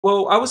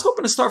Well, I was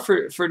hoping to start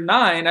for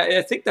 9.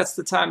 I think that's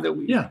the time that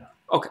we. Yeah.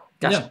 Okay,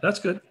 gotcha. Yeah, that's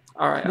good.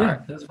 All right, all right,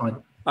 Yeah, that's fine.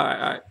 all right,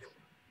 all right.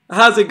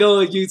 How's it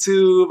going,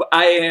 YouTube?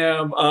 I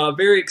am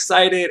very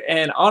excited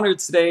and honored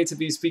today to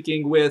be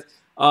speaking with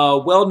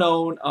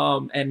well-known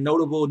and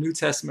notable New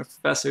Testament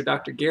professor,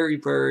 Dr. Gary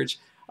Burge,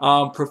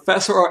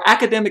 professor or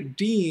academic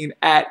dean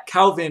at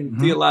Calvin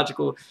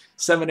Theological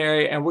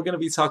Seminary, and we're going to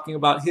be talking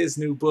about his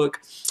new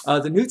book,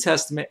 The New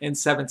Testament in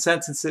 7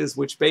 Sentences,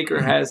 which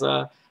Baker has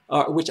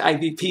which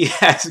IVP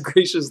has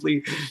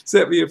graciously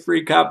sent me a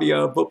free copy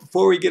of. But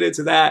before we get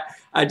into that,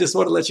 I just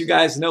want to let you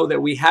guys know that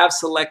we have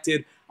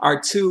selected our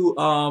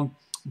 2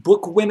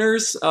 book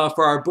winners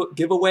for our book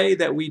giveaway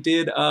that we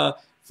did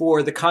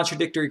for The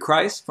Contradictory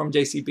Christ from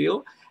J.C.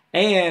 Beale,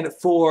 and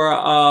for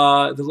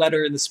The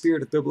Letter in the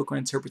Spirit of Biblical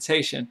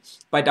Interpretation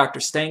by Dr.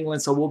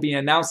 Stanglin. So we'll be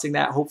announcing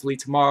that hopefully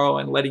tomorrow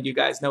and letting you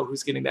guys know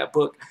who's getting that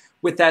book.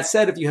 With that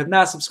said, if you have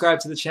not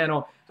subscribed to the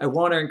channel, I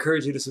want to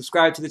encourage you to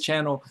subscribe to the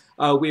channel.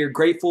 We are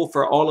grateful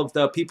for all of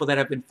the people that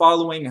have been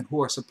following and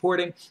who are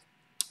supporting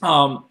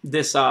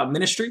this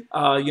ministry,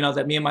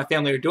 that me and my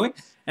family are doing.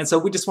 And so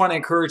we just want to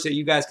encourage that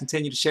you guys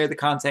continue to share the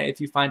content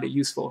if you find it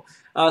useful.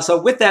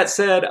 So with that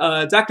said,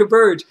 Dr.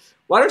 Burge,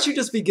 why don't you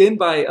just begin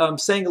by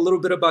saying a little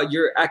bit about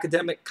your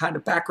academic kind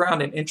of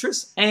background and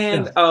interests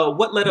and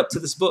what led up to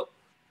this book?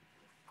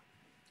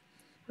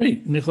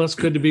 Great, Nicholas,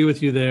 good to be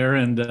with you there.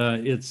 And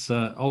it's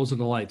always a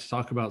delight to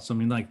talk about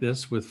something like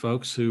this with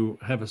folks who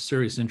have a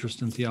serious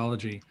interest in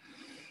theology.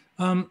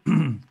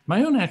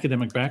 My own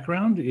academic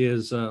background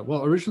is,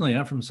 originally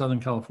I'm from Southern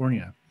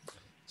California.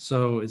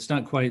 So it's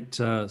not quite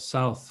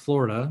South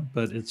Florida,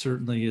 but it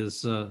certainly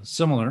is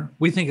similar.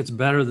 We think it's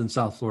better than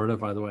South Florida,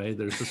 by the way.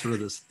 There's sort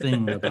of this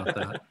thing about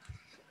that.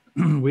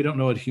 We don't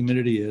know what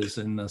humidity is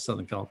in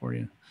Southern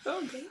California.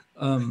 Okay.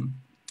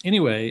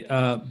 Anyway,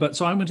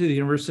 so I went to the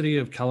University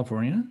of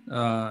California,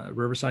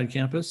 Riverside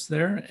campus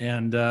there,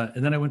 and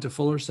then I went to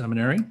Fuller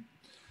Seminary,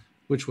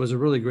 which was a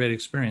really great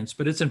experience.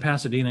 But it's in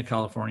Pasadena,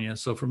 California,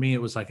 so for me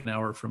it was like an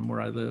hour from where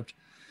I lived.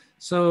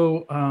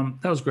 So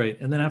that was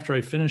great. And then after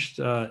I finished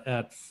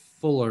at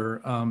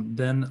Fuller,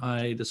 then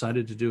I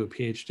decided to do a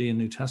PhD in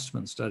New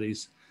Testament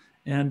studies,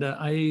 and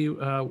I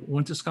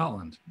went to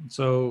Scotland.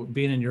 So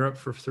being in Europe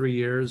for 3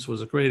 years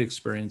was a great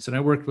experience, and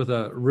I worked with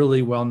a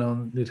really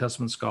well-known New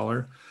Testament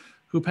scholar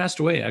who passed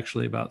away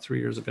actually about 3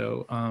 years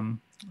ago,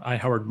 I.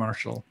 Howard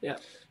Marshall. Yeah.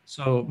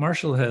 So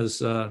Marshall has,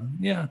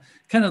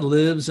 kind of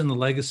lives in the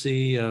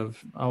legacy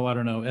of,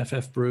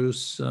 F.F.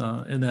 Bruce,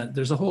 in that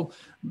there's a whole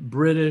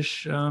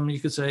British, you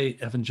could say,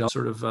 evangelical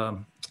sort of,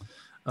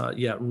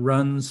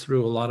 runs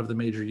through a lot of the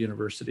major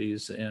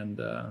universities. And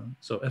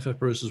so F.F.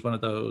 Bruce is one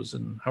of those,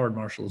 and Howard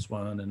Marshall is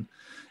one. And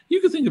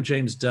you could think of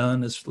James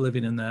Dunn as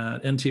living in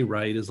that. N.T.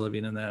 Wright is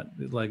living in that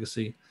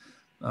legacy.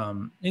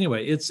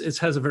 Anyway, it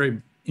has a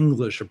very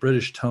English or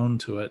British tone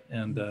to it,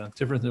 and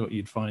different than what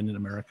you'd find in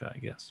America, I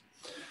guess.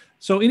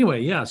 So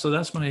anyway, so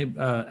that's my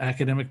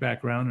academic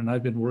background, and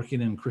I've been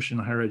working in Christian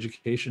higher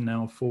education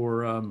now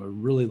for a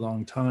really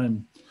long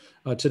time.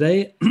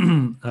 Today,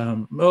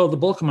 the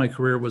bulk of my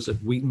career was at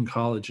Wheaton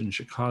College in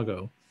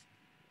Chicago,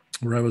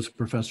 where I was a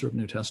professor of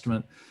New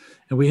Testament,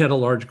 and we had a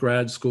large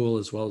grad school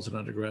as well as an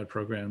undergrad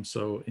program.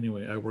 So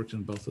anyway, I worked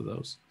in both of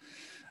those.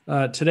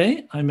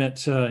 Today, I'm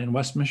in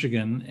West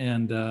Michigan,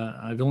 and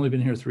I've only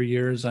been here 3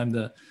 years. I'm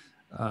the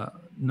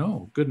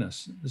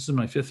this is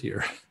my 5th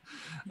year.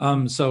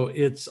 I'm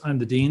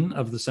the dean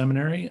of the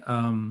seminary.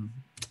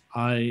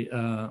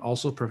 I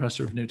also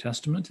professor of New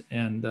Testament,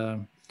 and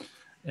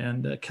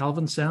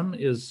Calvin Sem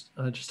is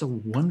just a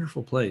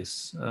wonderful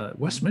place.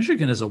 West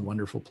Michigan is a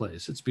wonderful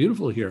place. It's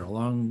beautiful here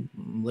along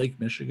Lake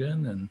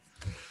Michigan,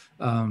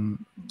 and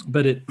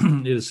but it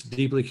is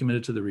deeply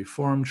committed to the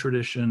Reformed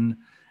tradition,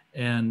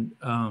 and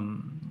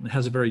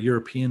has a very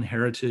European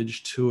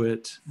heritage to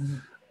it.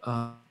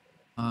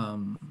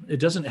 It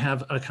doesn't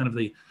have a kind of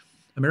the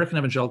American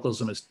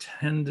evangelicalism has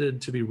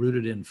tended to be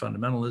rooted in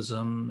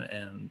fundamentalism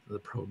and the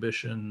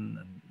prohibition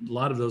and a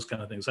lot of those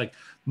kind of things. Like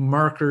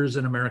markers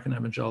in American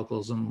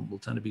evangelicalism will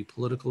tend to be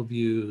political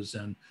views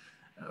and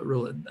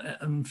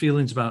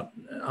feelings about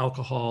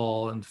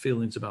alcohol and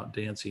feelings about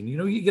dancing.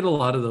 You get a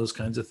lot of those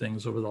kinds of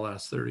things over the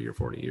last 30 or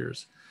 40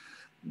 years.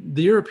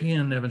 The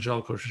European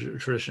evangelical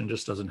tradition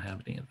just doesn't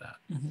have any of that.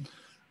 Mm-hmm.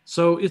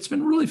 So it's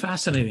been really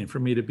fascinating for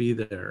me to be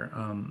there.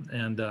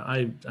 And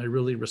I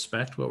really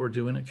respect what we're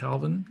doing at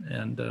Calvin.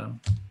 And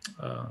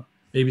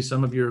maybe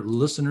some of your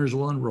listeners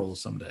will enroll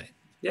someday.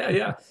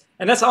 Yeah.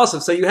 And that's awesome.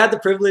 So you had the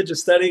privilege of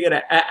studying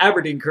at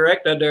Aberdeen,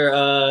 correct?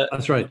 Under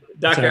that's right.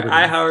 Dr.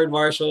 I. Howard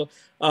Marshall.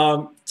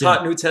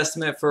 Taught New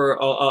Testament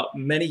for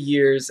many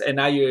years, and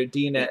now you're a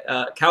dean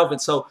at Calvin.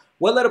 So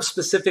what led up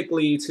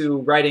specifically to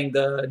writing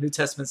the New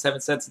Testament 7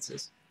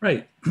 Sentences?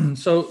 Right.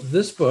 So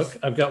this book,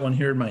 I've got one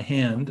here in my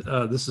hand.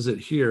 This is it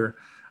here.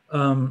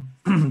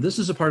 This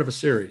is a part of a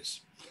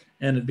series.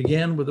 And it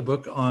began with a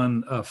book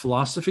on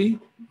philosophy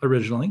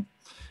originally.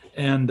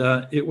 And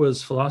it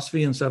was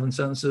Philosophy in 7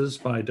 Sentences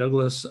by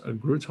Douglas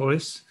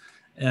Groothuis.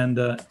 And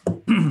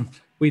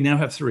we now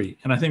have 3.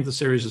 And I think the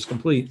series is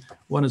complete.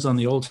 One is on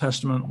the Old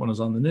Testament, one is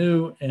on the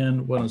New,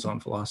 and one is on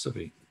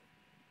philosophy.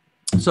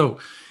 So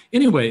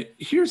anyway,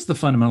 here's the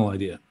fundamental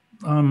idea.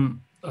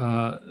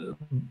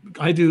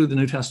 I do the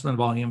New Testament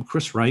volume.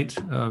 Chris Wright,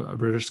 a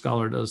British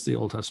scholar, does the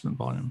Old Testament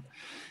volume.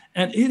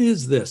 And it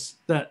is this,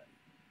 that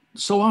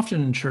so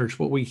often in church,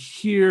 what we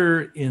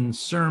hear in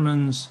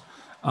sermons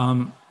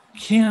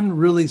can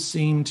really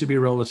seem to be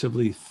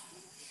relatively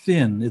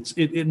thin.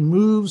 It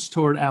moves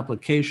toward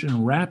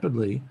application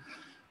rapidly.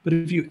 But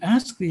if you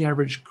ask the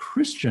average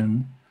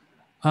Christian,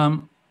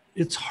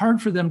 it's hard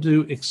for them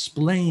to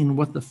explain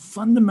what the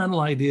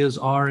fundamental ideas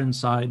are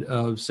inside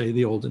of, say,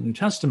 the Old and New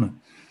Testament.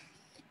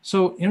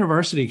 So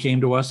InterVarsity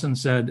came to us and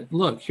said,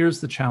 look,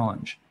 here's the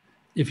challenge.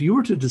 If you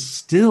were to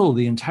distill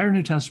the entire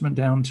New Testament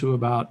down to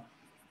about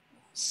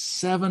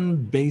 7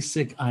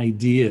 basic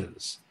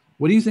ideas,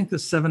 what do you think the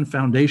 7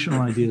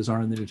 foundational ideas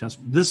are in the New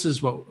Testament? This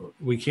is what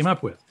we came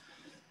up with.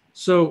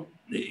 So,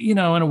 in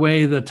a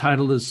way, the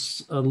title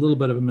is a little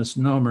bit of a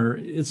misnomer.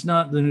 It's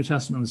not the New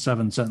Testament in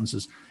 7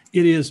 sentences.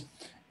 It is,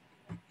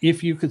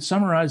 if you could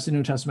summarize the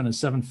New Testament in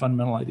 7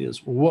 fundamental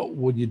ideas, what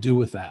would you do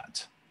with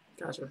that?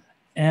 Gotcha.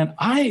 And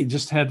I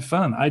just had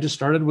fun. I just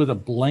started with a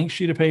blank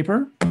sheet of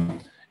paper.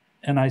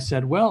 And I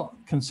said, well,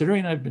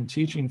 considering I've been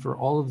teaching for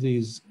all of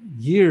these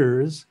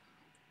years,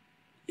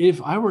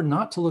 if I were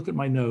not to look at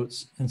my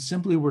notes and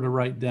simply were to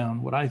write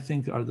down what I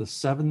think are the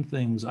 7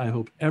 things I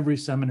hope every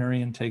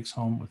seminarian takes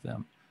home with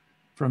them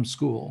from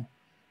school,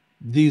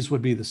 these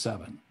would be the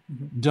 7.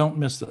 Mm-hmm. Don't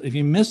miss them. If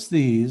you miss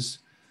these,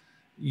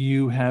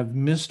 you have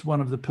missed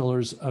one of the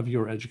pillars of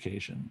your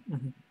education.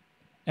 Mm-hmm.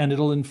 And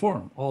it'll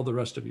inform all the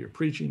rest of your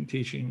preaching,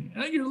 teaching,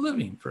 and your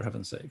living, for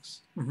heaven's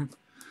sakes. Mm-hmm.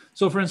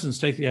 So, for instance,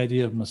 take the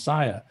idea of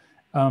Messiah.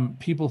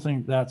 People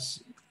think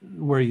that's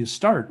where you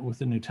start with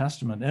the New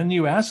Testament. And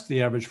you ask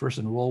the average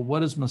person, well, what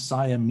does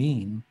Messiah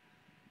mean?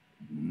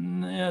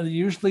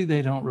 Usually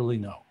they don't really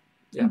know.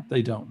 Yeah,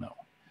 they don't know.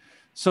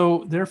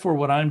 So therefore,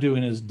 what I'm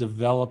doing is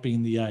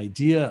developing the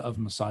idea of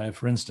Messiah,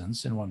 for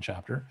instance, in one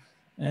chapter,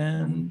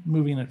 and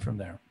moving it from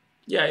there.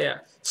 Yeah.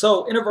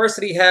 So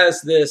InterVarsity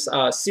has this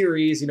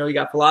series, you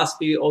got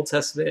philosophy, Old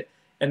Testament,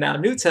 and now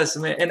New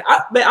Testament. And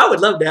I would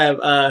love to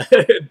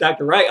have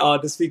Dr. Wright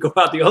on to speak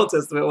about the Old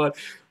Testament one.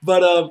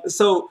 But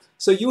so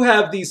you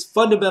have these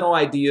fundamental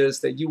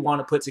ideas that you want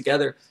to put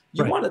together.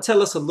 You want to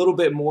tell us a little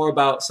bit more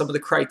about some of the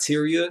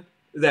criteria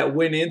that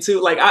went into,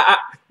 like,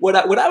 what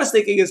I was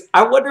thinking is,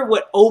 I wonder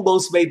what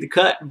almost made the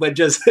cut, but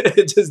just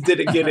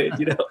didn't get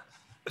it,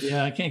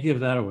 Yeah, I can't give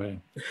that away.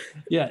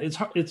 Yeah, it's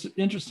hard, it's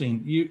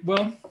interesting.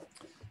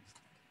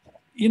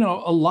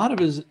 A lot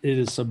of it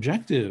is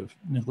subjective,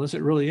 Nicholas.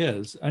 It really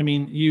is. I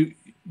mean,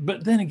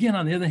 but then again,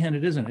 on the other hand,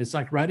 it isn't. It's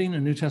like writing a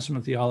New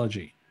Testament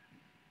theology.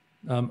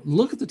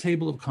 Look at the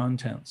table of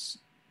contents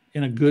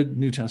in a good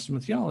New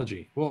Testament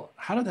theology. Well,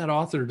 how did that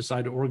author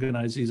decide to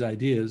organize these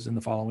ideas in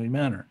the following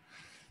manner?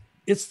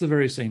 It's the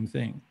very same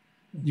thing.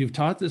 You've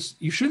taught this.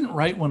 You shouldn't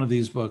write one of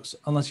these books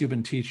unless you've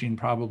been teaching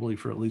probably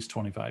for at least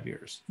 25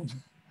 years.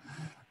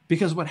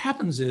 Because what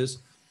happens is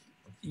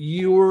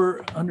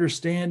your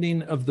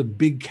understanding of the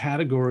big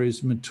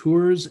categories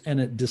matures and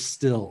it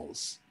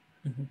distills.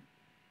 Mm-hmm.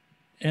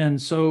 And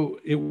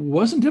so it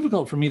wasn't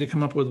difficult for me to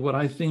come up with what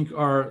I think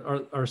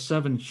are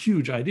 7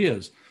 huge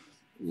ideas.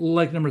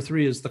 Like number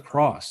 3 is the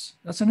cross.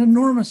 That's an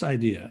enormous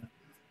idea.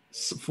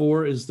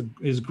 4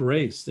 is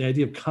grace, the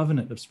idea of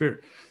covenant of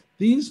spirit.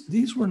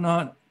 These were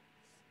not,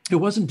 it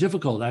wasn't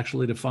difficult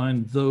actually to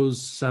find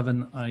those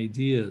 7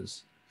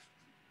 ideas,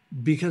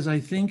 because I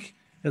think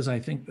as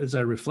I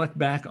reflect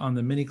back on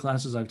the many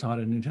classes I've taught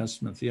in New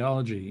Testament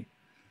theology,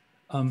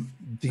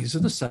 these are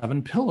the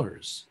 7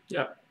 pillars.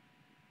 Yeah.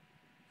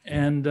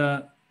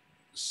 And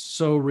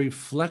so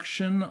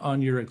reflection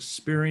on your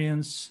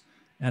experience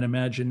and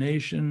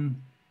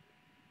imagination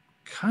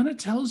kind of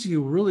tells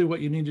you really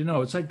what you need to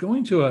know. It's like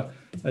going to a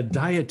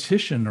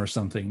dietitian or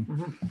something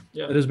mm-hmm.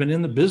 that has been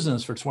in the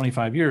business for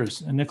 25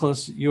 years. And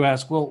Nicholas, you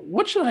ask, well,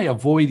 what should I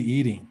avoid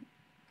eating?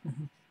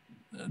 Mm-hmm.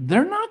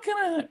 They're not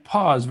going to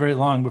pause very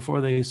long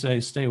before they say,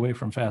 stay away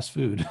from fast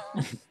food.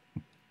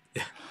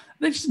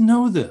 They just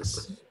know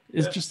this.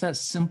 It's just that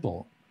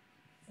simple.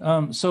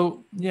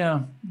 So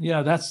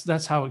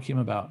that's how it came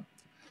about.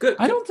 Good.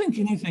 I don't think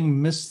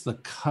anything missed the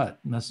cut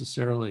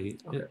necessarily.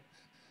 Okay.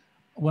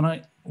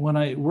 When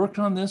I worked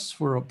on this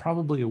for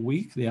probably a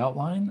week, the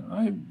outline,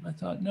 I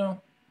thought,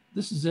 no,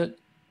 this is it.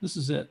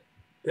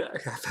 Yeah,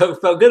 I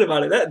felt good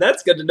about it.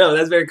 That's good to know.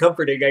 That's very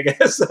comforting, I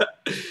guess.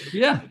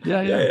 Yeah.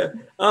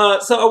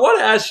 So I want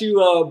to ask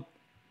you,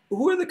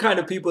 who are the kind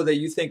of people that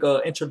you think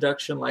an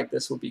introduction like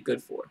this would be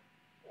good for?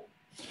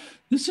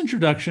 This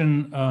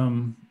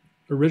introduction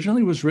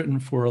originally was written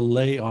for a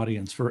lay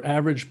audience, for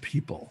average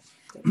people.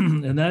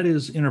 And that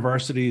is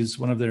InterVarsity's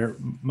one of their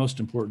most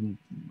important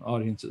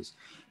audiences.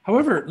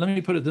 However, let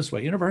me put it this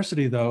way.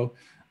 InterVarsity, though,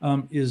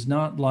 is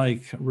not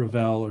like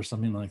Revell or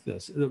something like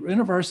this.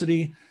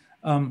 InterVarsity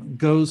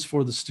goes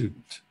for the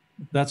student.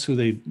 That's who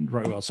they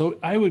write well. So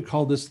I would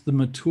call this the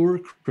mature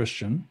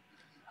Christian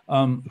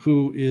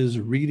who is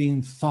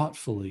reading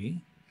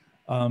thoughtfully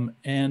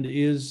and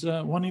is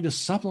wanting to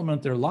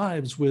supplement their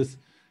lives with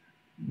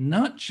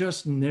not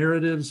just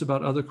narratives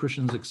about other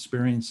Christians'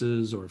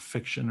 experiences or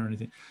fiction or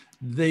anything.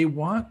 They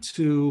want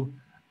to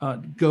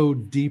go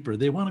deeper.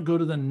 They want to go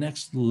to the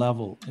next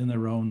level in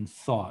their own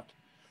thought.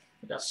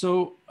 Yeah.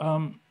 So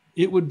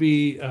it would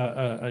be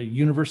a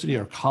university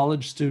or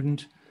college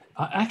student.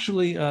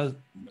 Actually, a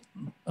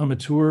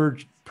mature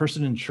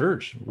person in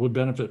church would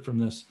benefit from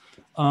this.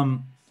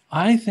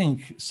 I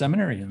think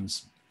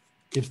seminarians,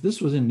 if this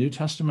was in New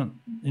Testament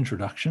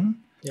introduction,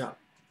 yeah,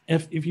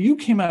 if you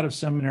came out of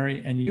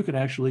seminary and you could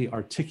actually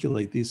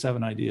articulate these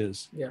 7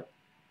 ideas, yeah,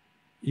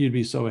 you'd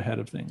be so ahead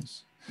of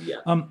things.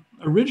 yeah,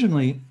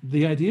 Originally,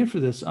 the idea for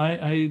this,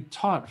 I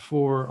taught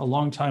for a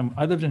long time.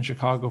 I lived in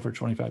Chicago for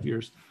 25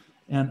 years,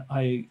 and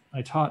I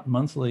taught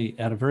monthly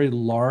at a very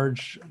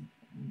large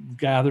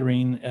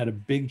gathering at a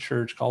big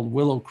church called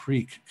Willow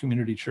Creek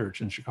Community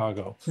Church in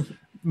Chicago.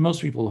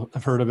 Most people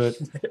have heard of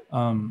it.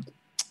 On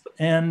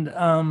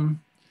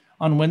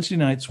Wednesday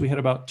nights, we had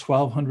about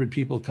 1,200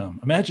 people come.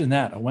 Imagine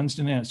that, a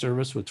Wednesday night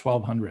service with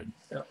 1,200.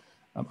 yeah.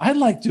 I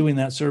like doing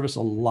that service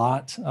a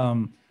lot.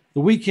 The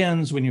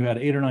weekends when you had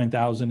 8,000 or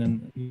 9,000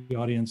 in the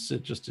audience,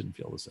 it just didn't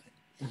feel the same.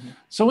 Mm-hmm.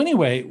 So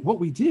anyway, what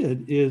we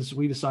did is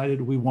we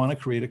decided we want to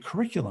create a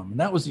curriculum. And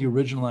that was the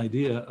original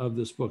idea of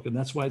this book. And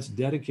that's why it's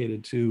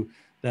dedicated to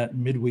that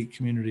midweek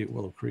community at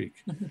Willow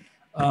Creek.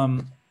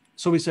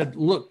 So we said,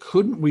 look,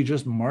 couldn't we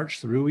just march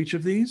through each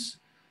of these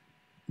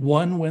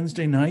one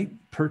Wednesday night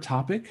per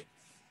topic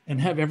and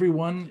have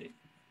everyone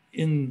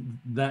in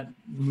that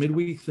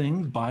midweek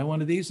thing buy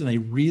one of these and they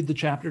read the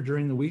chapter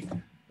during the week?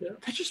 Yeah.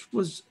 That just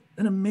was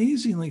an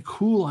amazingly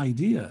cool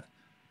idea.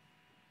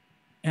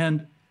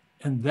 And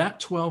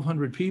that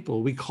 1,200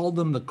 people, we called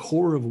them the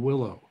core of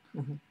Willow.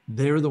 Mm-hmm.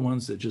 They're the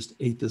ones that just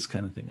ate this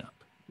kind of thing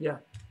up. Yeah.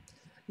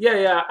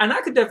 Yeah. And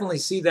I could definitely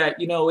see that.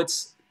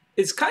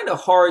 It's kind of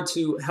hard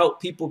to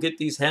help people get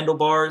these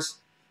handlebars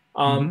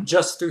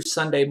just through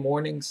Sunday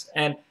mornings.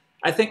 And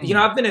I think,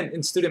 I've been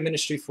in student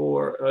ministry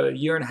for a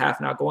year and a half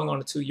now, going on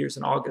to 2 years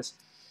in August.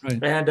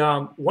 Right.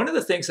 And one of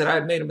the things that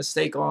I've made a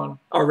mistake on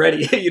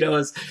already,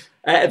 is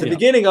at the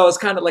beginning, I was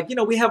kind of like,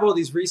 we have all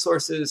these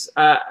resources.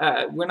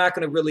 We're not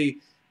going to really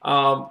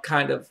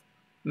kind of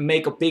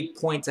make a big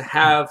point to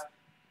have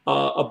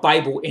a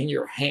Bible in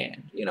your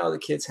hand. The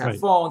kids have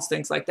phones,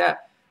 things like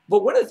that.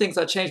 But one of the things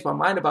I changed my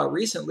mind about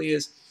recently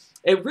is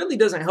it really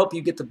doesn't help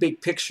you get the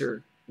big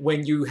picture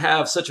when you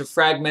have such a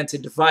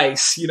fragmented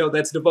device,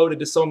 that's devoted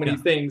to so many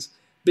things,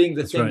 being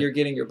the thing you're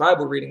getting your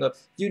Bible reading of.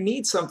 You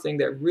need something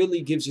that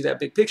really gives you that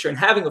big picture. And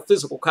having a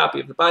physical copy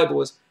of the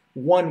Bible is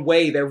one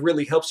way that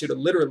really helps you to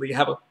literally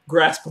have a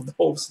grasp of the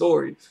whole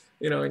story,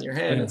 in your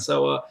hand. Yeah. And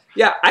so,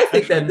 I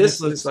think that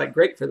this is like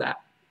great for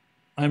that.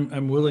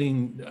 I'm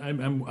willing.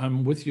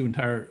 I'm with you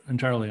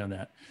entirely on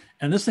that.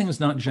 And this thing is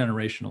not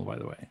generational, by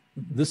the way.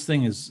 This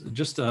thing is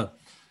just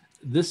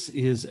this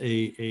is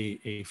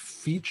a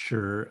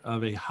feature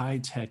of a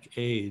high-tech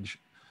age.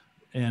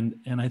 And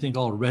I think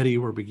already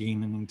we're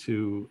beginning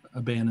to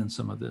abandon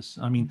some of this.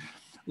 I mean,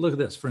 look at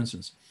this, for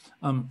instance.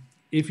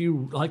 If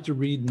you like to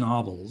read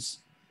novels,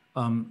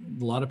 a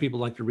lot of people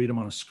like to read them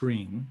on a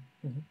screen.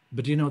 Mm-hmm.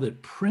 But do you know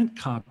that print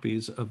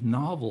copies of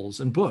novels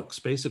and books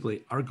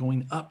basically are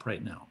going up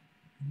right now?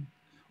 Mm-hmm.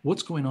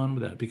 What's going on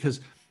with that?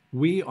 Because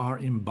we are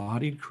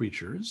embodied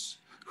creatures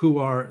who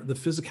are, the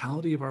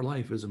physicality of our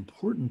life is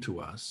important to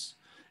us.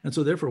 And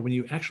so therefore, when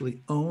you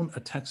actually own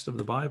a text of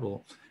the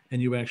Bible and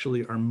you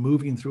actually are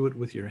moving through it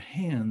with your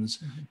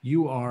hands,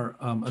 you are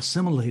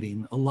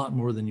assimilating a lot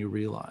more than you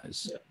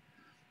realize. Yeah.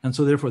 And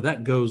so therefore,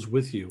 that goes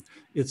with you.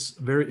 It's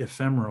very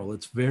ephemeral.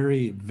 It's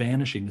very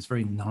vanishing. It's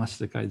very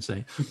Gnostic, I'd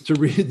say, to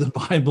read the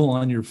Bible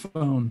on your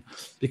phone,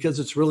 because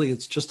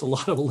it's just a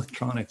lot of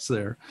electronics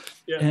there.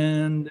 Yeah.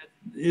 And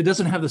it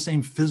doesn't have the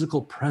same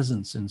physical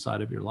presence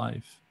inside of your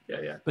life.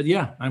 Yeah. But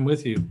yeah, I'm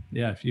with you.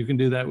 Yeah, if you can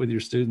do that with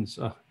your students,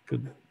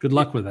 good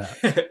luck with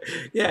that.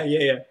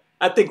 Yeah.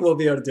 I think we'll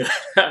be able to do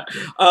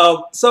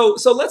it.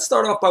 So let's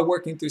start off by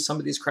working through some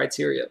of these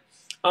criteria.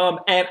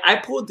 And I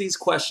pulled these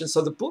questions.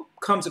 So the book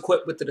comes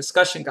equipped with the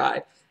discussion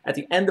guide at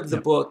the end of the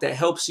book that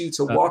helps you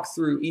to walk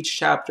through each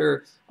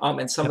chapter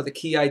and some of the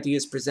key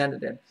ideas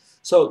presented in.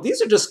 So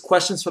these are just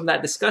questions from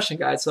that discussion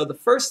guide. So the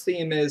first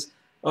theme is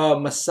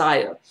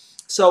Messiah.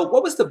 So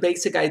what was the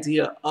basic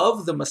idea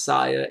of the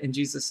Messiah in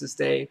Jesus's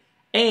day,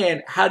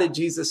 and how did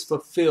Jesus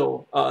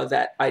fulfill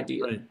that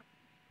idea? Right.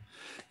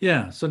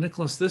 Yeah. So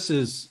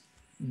Nicholas,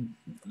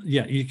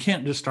 you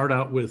can't just start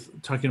out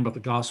with talking about the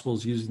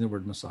Gospels using the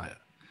word Messiah.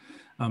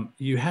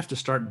 You have to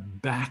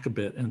start back a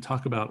bit and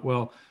talk about,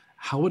 well,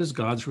 what is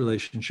God's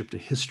relationship to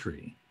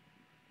history?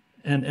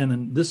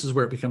 And this is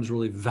where it becomes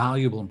really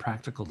valuable and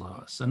practical to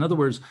us. In other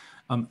words,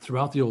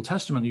 throughout the Old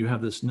Testament, you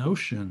have this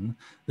notion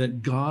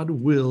that God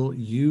will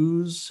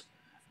use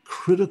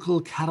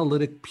critical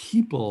catalytic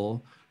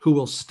people who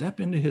will step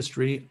into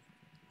history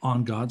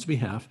on God's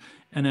behalf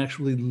and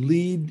actually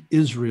lead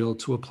Israel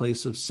to a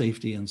place of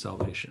safety and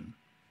salvation.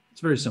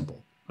 It's very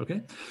simple.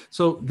 Okay.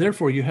 So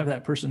therefore you have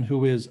that person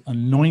who is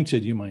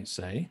anointed, you might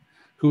say,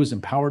 who is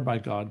empowered by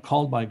God,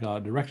 called by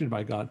God, directed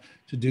by God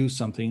to do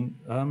something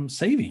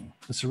saving.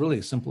 It's really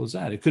as simple as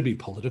that. It could be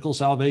political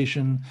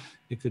salvation.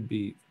 It could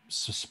be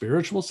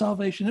spiritual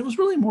salvation. It was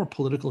really more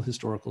political,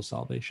 historical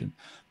salvation.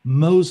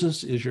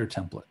 Moses is your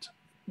template.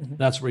 Mm-hmm.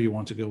 That's where you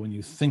want to go when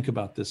you think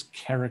about this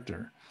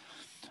character.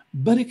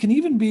 But it can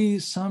even be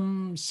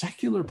some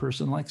secular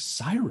person like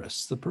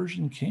Cyrus, the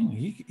Persian king.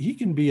 He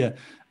can be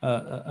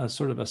a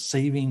sort of a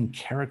saving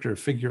character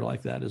figure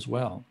like that as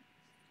well.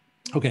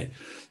 Okay,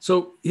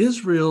 so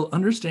Israel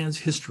understands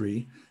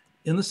history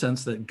in the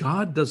sense that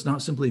God does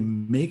not simply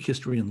make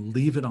history and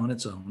leave it on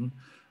its own,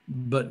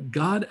 but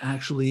God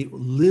actually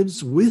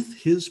lives with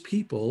his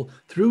people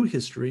through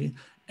history.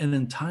 And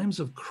in times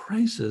of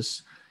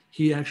crisis,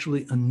 he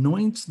actually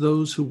anoints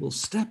those who will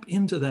step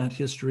into that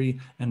history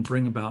and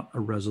bring about a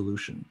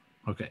resolution.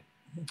 Okay.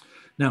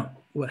 Now,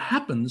 what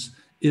happens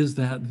is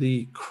that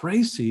the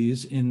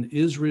crises in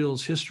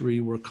Israel's history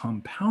were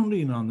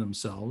compounding on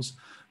themselves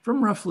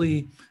from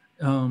roughly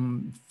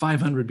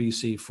 500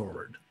 BC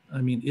forward. I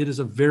mean, it is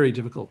a very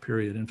difficult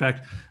period. In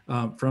fact,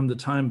 from the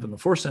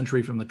 4th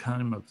century, from the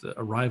time of the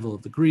arrival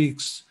of the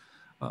Greeks,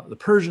 the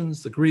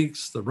Persians, the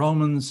Greeks, the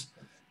Romans,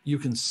 you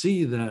can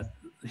see that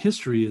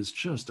history is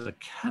just a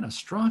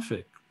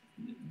catastrophic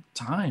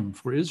time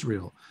for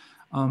Israel.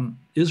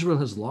 Israel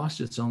has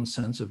lost its own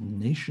sense of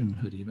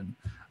nationhood even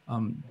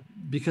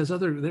because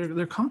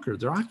they're conquered,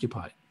 they're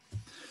occupied.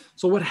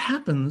 So what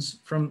happens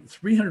from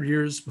 300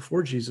 years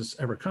before Jesus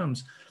ever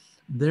comes,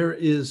 there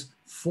is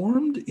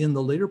formed in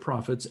the later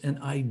prophets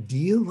an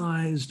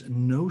idealized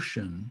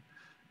notion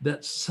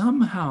that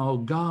somehow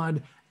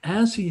God,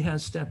 as he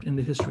has stepped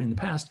into history in the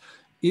past,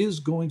 is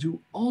going to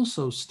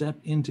also step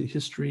into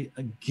history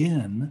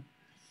again.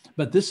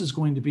 But this is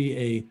going to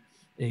be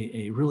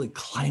a really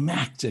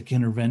climactic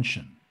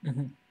intervention.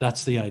 Mm-hmm.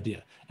 That's the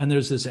idea. And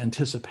there's this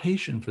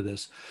anticipation for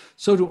this.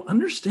 So to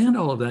understand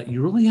all of that,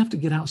 you really have to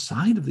get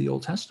outside of the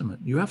Old Testament.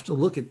 You have to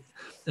look at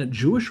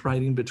Jewish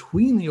writing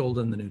between the Old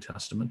and the New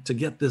Testament to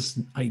get this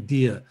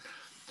idea.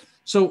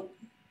 So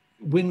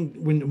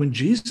when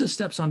Jesus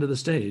steps onto the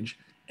stage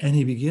and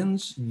he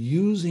begins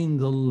using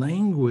the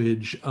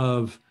language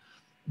of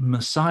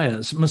Messiah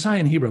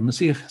in Hebrew,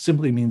 Messiah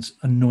simply means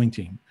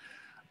anointing.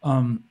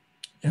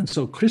 And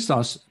so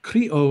Christos,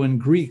 krio in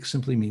Greek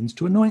simply means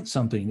to anoint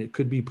something. It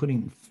could be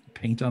putting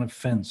paint on a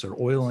fence or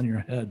oil on your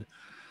head.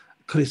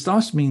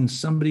 Christos means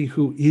somebody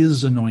who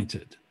is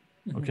anointed.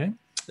 Okay?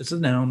 It's a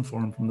noun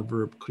formed from the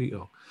verb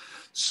krio.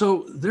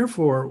 So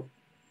therefore,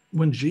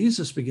 when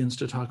Jesus begins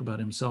to talk about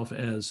himself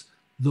as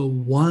the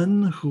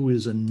one who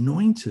is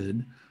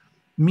anointed,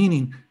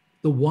 meaning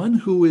the one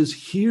who is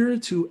here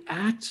to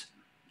act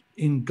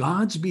in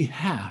God's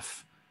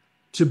behalf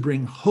to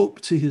bring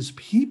hope to his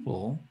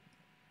people,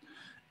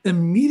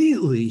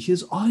 immediately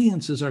his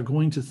audiences are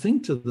going to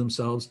think to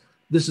themselves,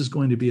 this is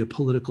going to be a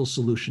political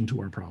solution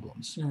to our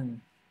problems.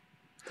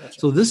 Gotcha.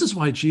 So this is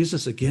why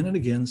Jesus again and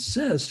again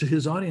says to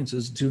his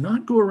audiences, do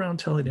not go around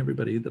telling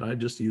everybody that I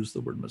just used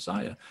the word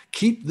Messiah.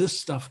 Keep this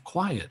stuff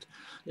quiet,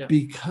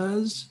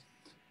 because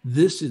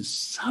this is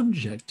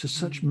subject to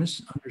such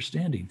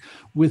misunderstanding.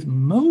 With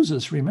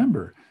Moses,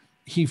 remember,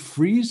 he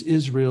frees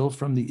Israel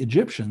from the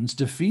Egyptians,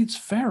 defeats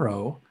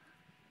Pharaoh.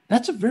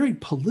 That's a very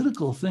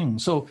political thing.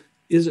 So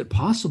is it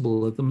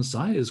possible that the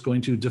Messiah is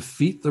going to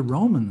defeat the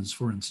Romans,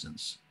 for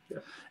instance? Yeah.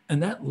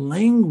 And that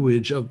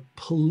language of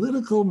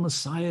political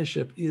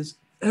messiahship is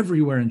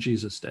everywhere in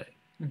Jesus' day.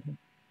 Mm-hmm.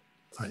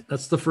 All right,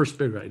 that's the first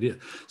big idea.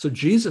 So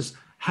Jesus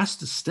has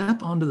to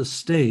step onto the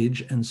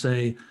stage and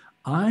say,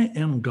 I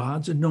am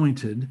God's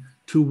anointed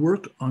to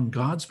work on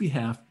God's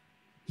behalf,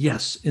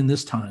 yes, in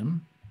this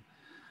time.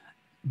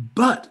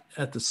 But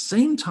at the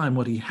same time,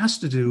 what he has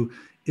to do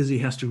is he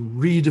has to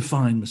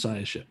redefine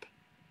messiahship.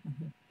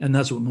 Mm-hmm. And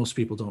that's what most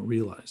people don't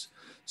realize.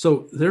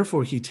 So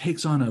therefore, he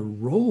takes on a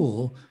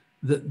role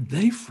that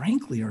they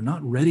frankly are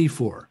not ready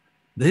for.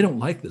 They don't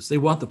like this. They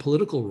want the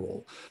political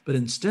role. But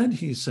instead,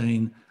 he's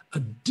saying a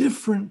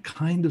different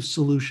kind of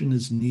solution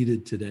is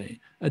needed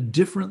today, a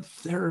different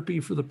therapy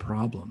for the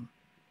problem.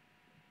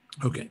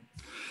 Okay.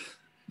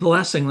 The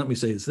last thing let me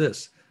say is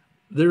this.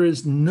 There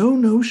is no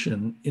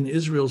notion in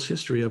Israel's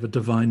history of a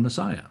divine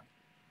Messiah.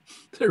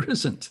 There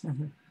isn't.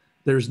 Mm-hmm.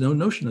 There's no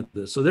notion of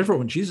this. So therefore,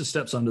 when Jesus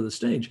steps onto the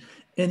stage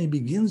and he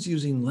begins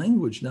using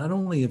language not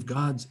only of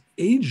God's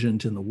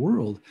agent in the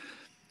world,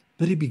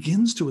 but he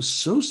begins to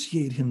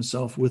associate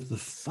himself with the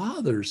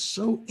Father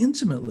so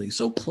intimately,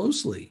 so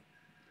closely,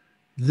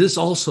 this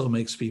also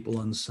makes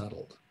people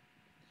unsettled.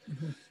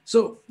 Mm-hmm.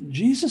 So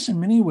Jesus, in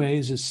many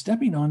ways, is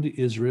stepping onto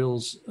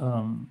Israel's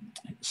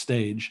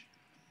stage.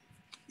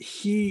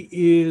 He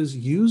is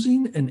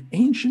using an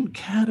ancient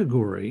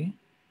category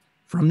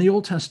from the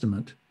Old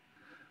Testament,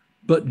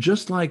 but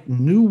just like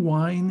new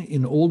wine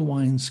in old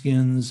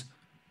wineskins,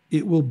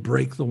 it will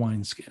break the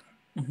wineskin.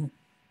 Mm-hmm.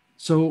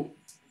 So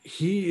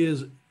he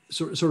is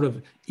sort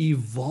of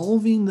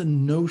evolving the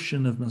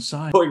notion of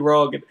Messiah. Going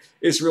wrong in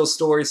Israel's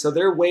story. So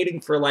they're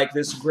waiting for like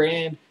this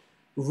grand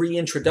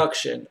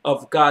reintroduction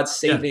of God's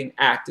Yeah. saving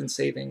act and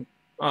saving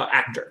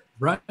actor.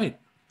 Right. Gotcha.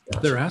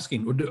 They're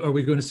asking, are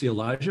we going to see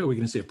Elijah? Are we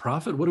going to see a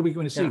prophet? What are we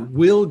going to see? Yeah.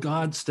 Will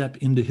God step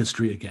into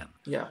history again?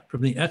 Yeah.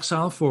 From the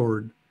exile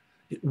forward,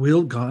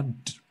 will God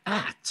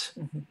act?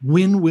 Mm-hmm.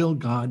 When will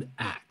God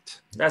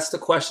act? That's the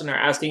question they're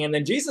asking. And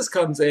then Jesus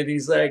comes in,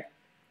 he's like,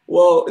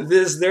 well,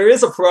 there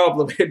is a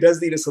problem. It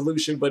does need a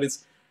solution, but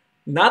it's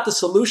not the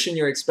solution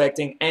you're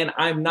expecting. And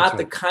I'm not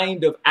the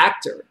kind of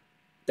actor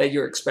that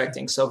you're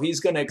expecting. So he's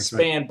going to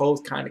expand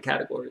both kind of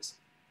categories.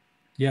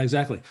 Yeah,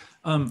 exactly.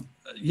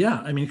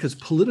 Yeah, I mean, because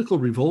political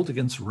revolt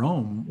against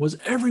Rome was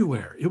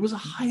everywhere. It was a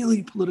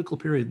highly political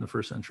period in the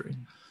first century.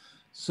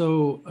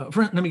 So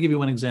let me give you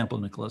one example,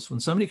 Nicholas. When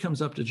somebody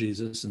comes up to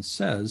Jesus and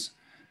says,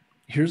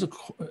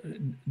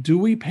 do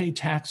we pay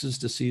taxes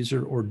to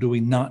Caesar or do we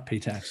not pay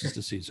taxes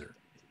to Caesar?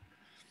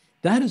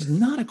 That is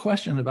not a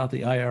question about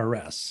the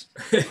IRS.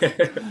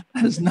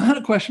 That is not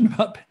a question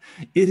about,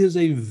 it is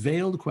a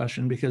veiled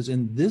question, because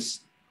in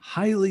this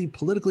highly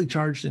politically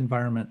charged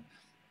environment,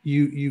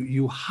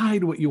 you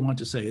hide what you want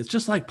to say. It's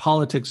just like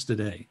politics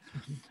today.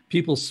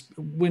 People,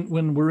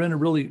 when we're in a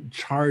really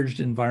charged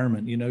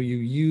environment, you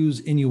use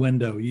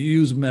innuendo, you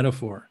use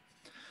metaphor.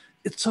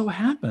 It so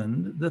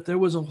happened that there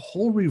was a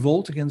whole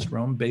revolt against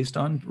Rome based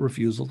on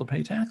refusal to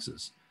pay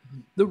taxes.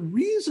 The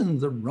reason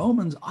the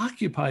Romans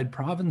occupied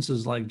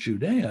provinces like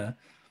Judea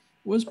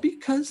was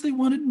because they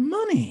wanted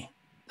money.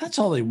 That's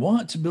all they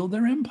want to build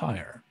their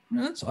empire.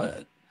 That's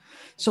it.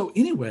 So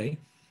anyway,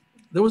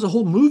 there was a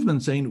whole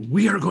movement saying,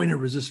 we are going to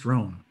resist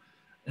Rome.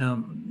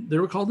 They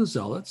were called the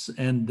Zealots,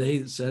 and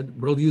they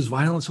said, we'll use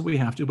violence if we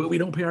have to, but we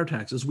don't pay our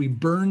taxes. We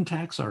burn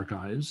tax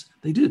archives.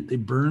 They did. They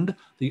burned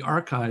the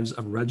archives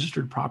of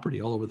registered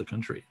property all over the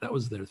country. That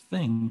was their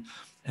thing.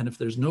 And if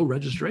there's no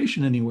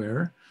registration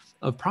anywhere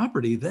of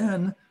property,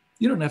 then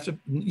you don't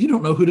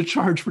know who to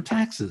charge for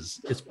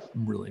taxes. It's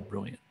really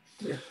brilliant.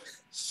 Yeah.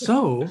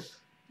 So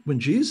when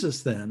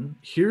Jesus then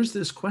hears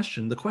this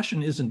question, the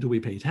question isn't, do we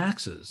pay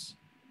taxes?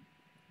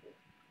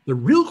 The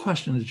real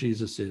question to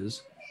Jesus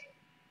is,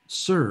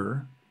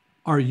 sir,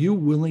 are you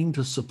willing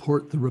to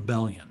support the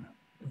rebellion?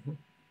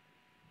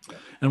 Mm-hmm.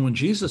 And when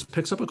Jesus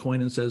picks up a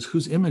coin and says,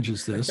 whose image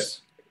is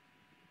this?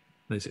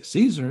 They say,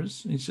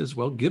 Caesar's. He says,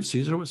 well, give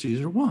Caesar what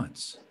Caesar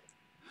wants.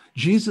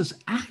 Jesus'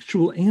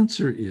 actual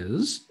answer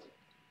is,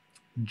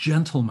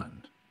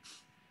 gentlemen,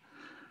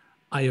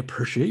 I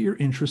appreciate your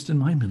interest in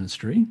my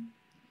ministry,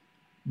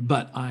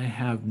 but I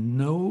have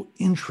no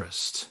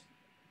interest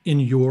in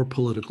your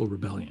political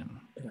rebellion.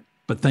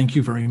 But thank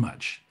you very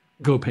much.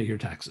 Go pay your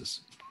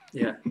taxes.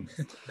 Yeah.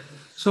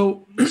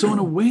 So in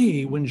a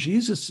way, when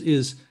Jesus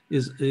there's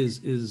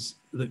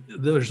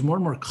more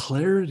and more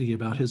clarity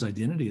about his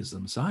identity as the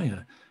Messiah,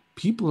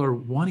 people are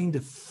wanting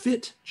to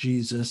fit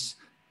Jesus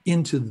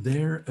into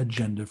their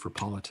agenda for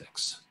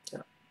politics.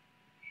 Yeah.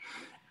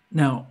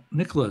 Now,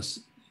 Nicholas,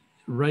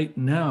 right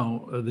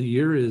now, the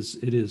year is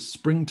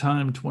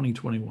springtime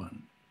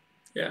 2021.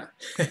 Yeah.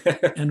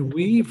 And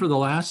we, for the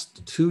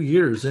last 2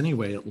 years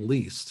anyway, at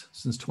least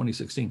since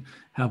 2016,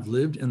 have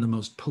lived in the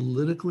most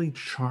politically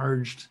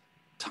charged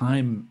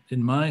time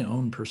in my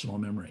own personal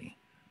memory,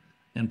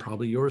 and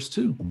probably yours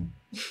too.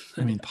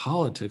 I mean,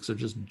 politics are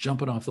just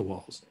jumping off the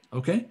walls.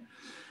 Okay.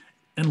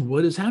 And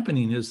what is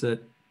happening is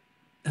that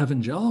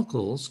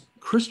evangelicals,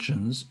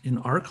 Christians in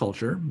our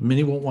culture,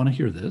 many won't want to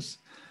hear this,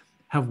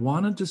 have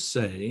wanted to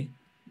say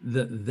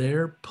that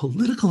their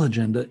political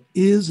agenda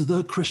is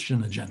the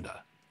Christian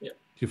agenda. Yeah.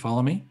 Do you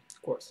follow me?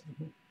 Of course.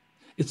 Mm-hmm.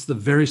 It's the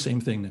very same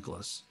thing,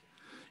 Nicholas.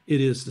 It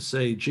is to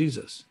say,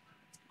 Jesus,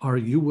 are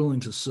you willing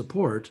to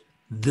support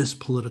this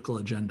political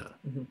agenda?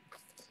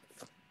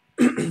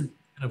 Mm-hmm. And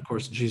of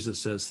course, Jesus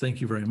says,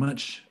 thank you very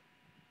much,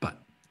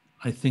 but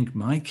I think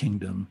my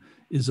kingdom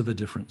is of a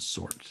different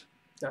sort.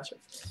 Gotcha.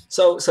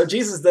 So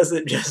Jesus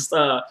doesn't just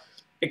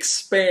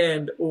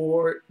expand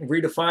or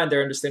redefine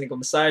their understanding of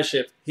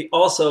messiahship. He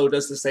also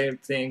does the same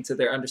thing to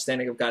their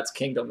understanding of God's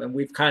kingdom. And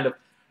we've kind of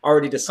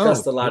already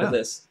discussed a lot of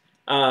this.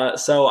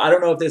 So I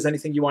don't know if there's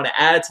anything you want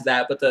to add to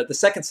that, but the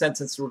second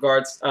sentence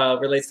relates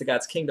to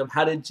God's kingdom.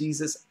 How did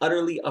Jesus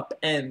utterly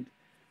upend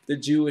the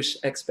Jewish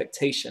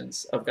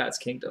expectations of God's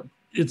kingdom?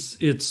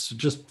 It's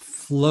just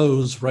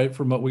flows right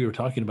from what we were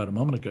talking about a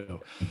moment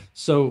ago.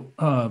 So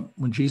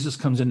when Jesus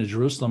comes into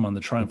Jerusalem on the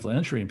triumphal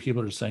entry and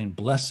people are saying,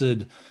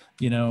 blessed,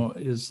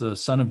 is the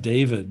son of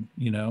David,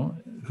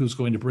 who's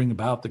going to bring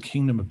about the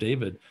kingdom of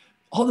David,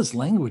 all this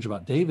language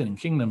about David and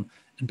kingdom.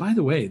 And by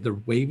the way, the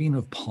waving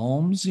of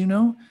palms,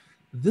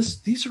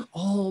 these are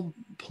all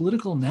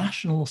political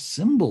national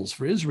symbols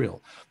for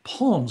Israel.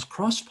 Palms,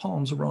 crossed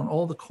palms around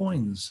all the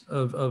coins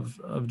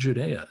of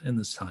Judea in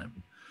this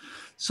time.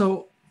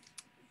 So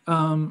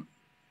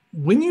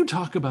when you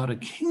talk about a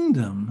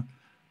kingdom,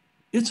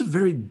 it's a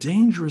very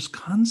dangerous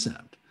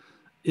concept.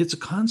 It's a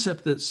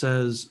concept that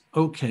says,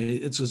 okay,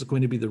 it's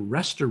going to be the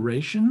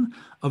restoration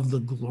of the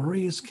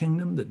glorious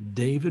kingdom that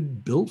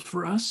David built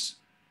for us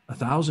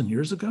 1,000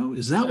 years ago.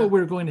 Is that what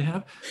we're going to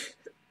have?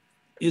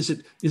 Is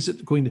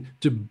it going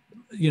to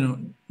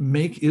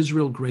make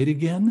Israel great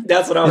again.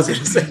 That's what I was going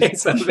to say.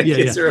 So make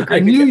Israel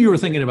great I knew again. you were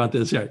thinking about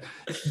this. Yeah.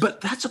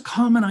 But that's a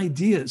common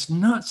idea. It's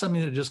not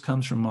something that just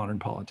comes from modern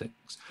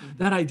politics.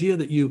 That idea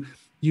that you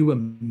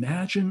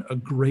imagine a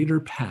greater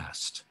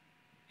past,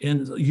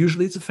 and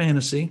usually it's a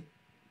fantasy,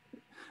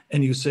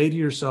 and you say to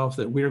yourself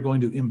that we are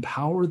going to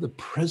empower the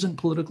present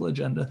political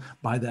agenda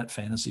by that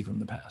fantasy from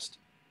the past.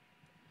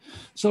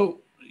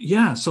 So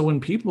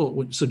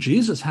so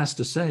Jesus has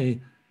to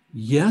say,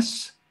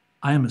 yes,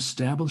 I am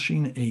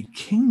establishing a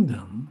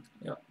kingdom,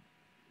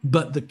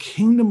 but the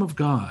kingdom of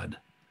God,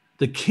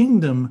 the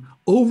kingdom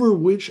over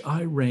which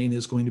I reign,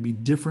 is going to be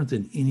different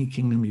than any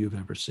kingdom you've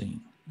ever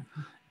seen.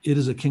 It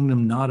is a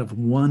kingdom not of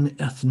one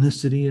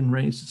ethnicity and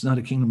race. It's not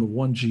a kingdom of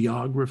one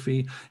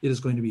geography. It is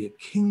going to be a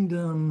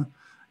kingdom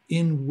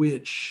in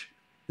which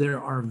there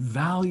are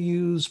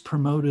values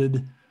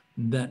promoted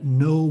that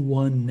no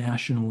one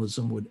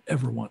nationalism would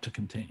ever want to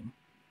contain.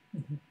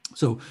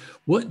 So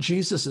what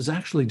Jesus is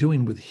actually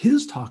doing with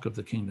his talk of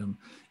the kingdom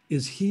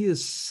is he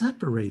is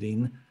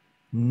separating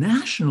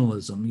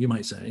nationalism, you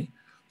might say,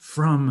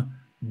 from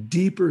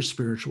deeper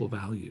spiritual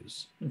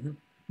values.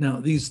 Now,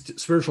 these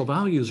spiritual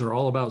values are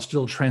all about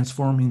still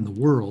transforming the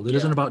world. It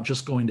isn't about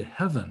just going to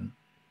heaven.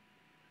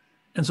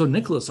 And so,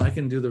 Nicholas, I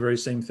can do the very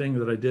same thing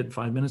that I did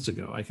 5 minutes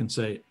ago. I can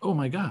say, oh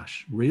my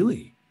gosh,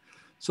 really?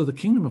 So the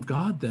kingdom of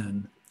God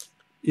then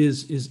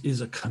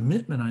is a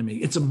commitment I make.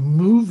 It's a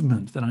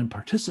movement that I'm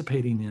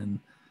participating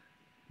in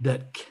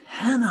that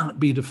cannot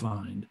be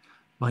defined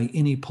by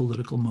any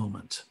political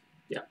moment,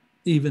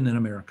 even in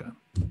America.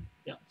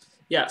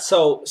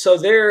 So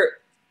they're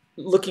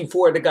looking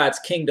forward to God's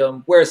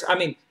kingdom, whereas, I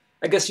mean,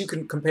 I guess you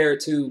can compare it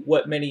to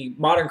what many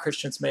modern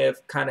Christians may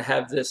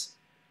have this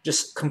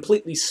just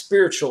completely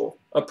spiritual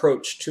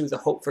approach to the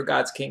hope for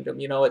God's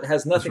kingdom. It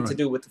has nothing to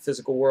do with the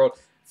physical world.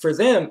 For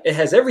them, it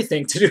has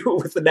everything to do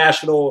with the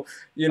national,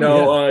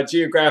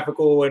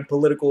 geographical and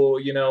political,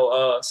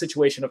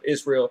 situation of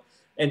Israel.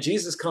 And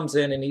Jesus comes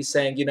in and he's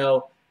saying,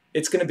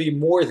 it's going to be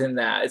more than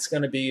that. It's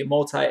going to be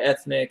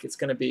multi-ethnic. It's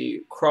going to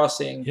be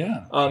crossing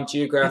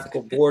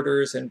geographical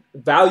borders and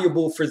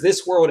valuable for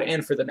this world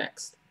and for the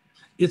next.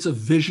 It's a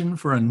vision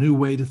for a new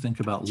way to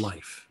think about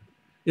life.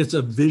 It's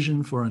a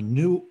vision for a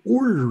new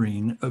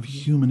ordering of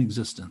human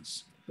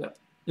existence.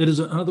 It is,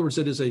 in other words,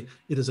 it is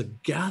a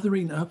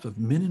gathering up of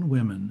men and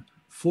women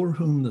for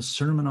whom the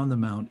Sermon on the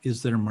Mount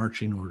is their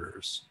marching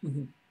orders.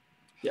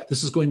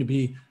 This is going to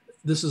be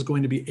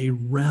a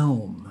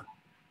realm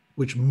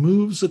which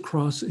moves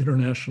across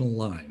international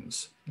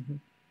lines.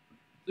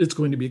 It's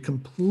going to be a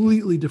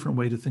completely different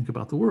way to think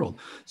about the world.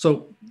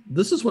 So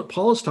this is what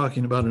Paul is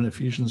talking about in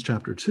Ephesians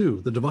chapter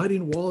 2. The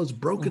dividing wall is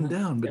broken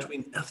down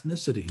between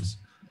ethnicities.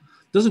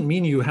 Doesn't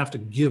mean you have to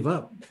give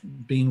up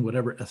being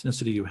whatever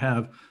ethnicity you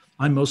have.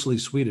 I'm mostly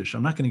Swedish.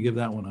 I'm not going to give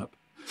that one up.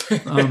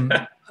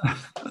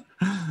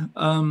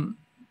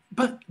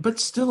 But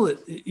still,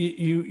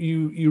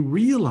 you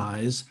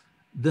realize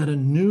that a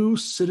new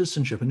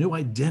citizenship, a new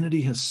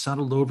identity has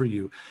settled over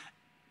you,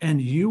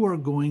 and you are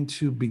going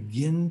to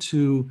begin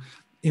to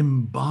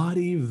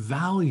embody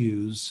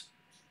values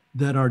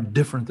that are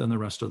different than the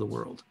rest of the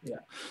world.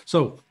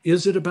 So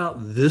is it about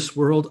this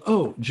world?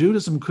 Oh,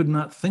 Judaism could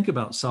not think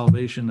about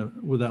salvation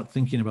without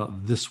thinking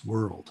about this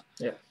world.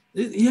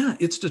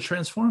 It's to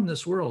transform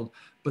this world,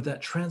 but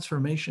that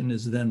transformation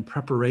is then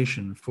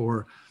preparation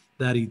for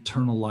that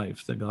eternal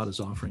life that God is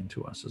offering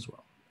to us as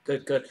well.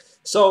 Good.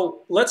 So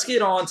let's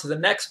get on to the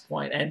next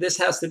point, and this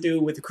has to do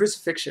with the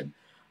crucifixion.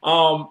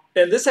 And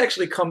this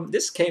actually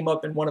came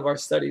up in one of our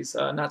studies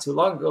not too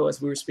long ago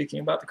as we were speaking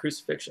about the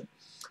crucifixion.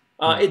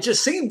 It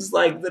just seems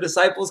like the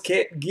disciples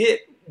can't get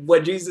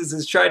what Jesus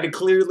is trying to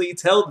clearly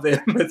tell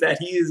them, that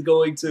he is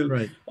going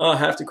to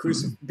have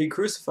to be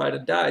crucified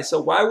and die. So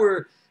why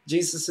were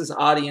Jesus's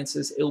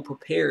audiences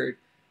ill-prepared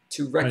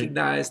to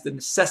recognize the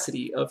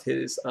necessity of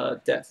his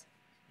death?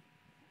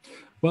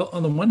 Well,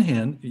 on the one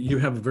hand, you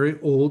have a very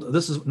old,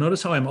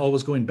 notice how I'm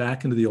always going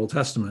back into the Old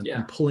Testament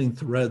and pulling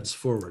threads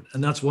forward.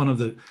 And that's one of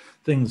the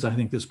things I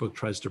think this book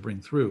tries to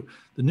bring through.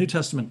 The New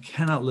Testament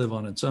cannot live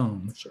on its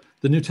own.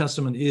 The New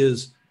Testament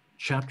is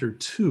chapter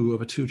 2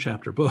 of a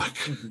 2-chapter book.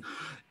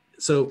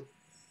 So,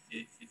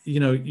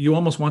 you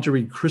almost want to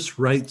read Chris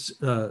Wright's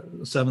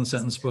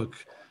 7-sentence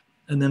book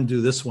and then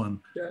do this one.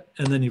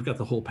 And then you've got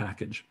the whole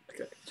package.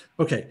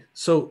 Okay,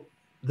 so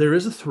there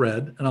is a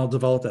thread, and I'll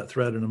develop that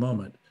thread in a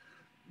moment.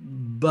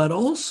 But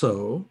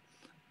also,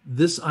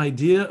 this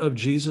idea of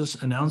Jesus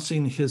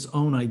announcing his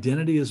own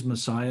identity as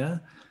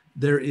Messiah,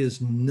 there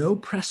is no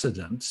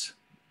precedent,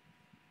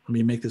 let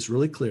me make this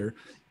really clear,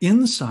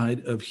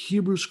 inside of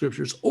Hebrew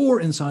scriptures or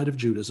inside of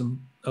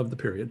Judaism of the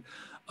period,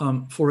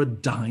 for a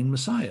dying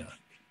Messiah.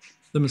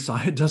 The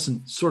Messiah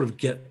doesn't sort of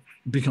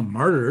become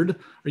martyred.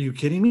 Are you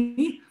kidding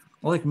me?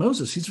 Like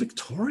Moses, he's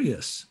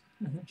victorious.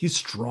 He's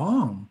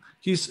strong.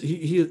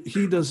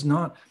 He does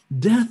not,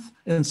 death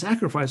and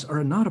sacrifice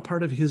are not a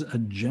part of his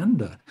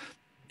agenda.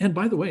 And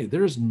by the way,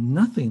 there's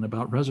nothing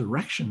about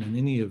resurrection in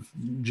any of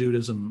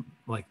Judaism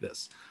like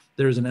this.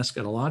 There's an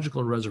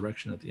eschatological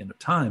resurrection at the end of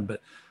time,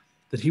 but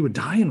that he would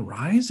die and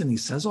rise, and he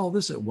says all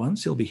this at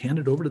once. He'll be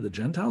handed over to the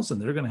Gentiles, and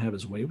they're going to have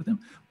his way with him.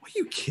 Are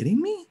you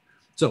kidding me?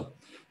 So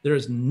there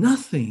is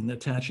nothing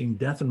attaching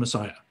death and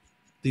Messiah.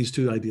 These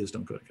two ideas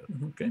don't go together,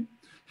 okay?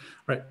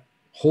 All right,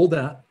 hold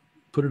that,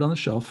 put it on the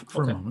shelf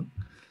for a moment.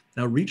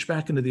 Now reach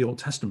back into the Old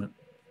Testament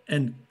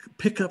and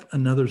pick up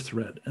another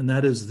thread, and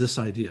that is this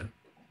idea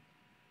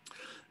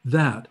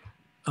that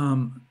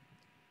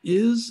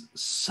is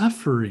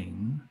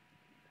suffering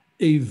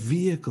a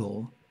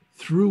vehicle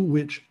through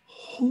which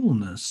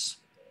wholeness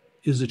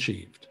is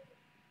achieved.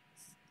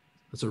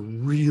 That's a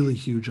really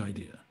huge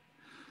idea.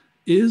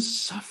 Is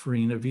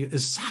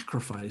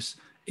sacrifice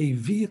a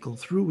vehicle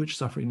through which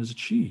suffering is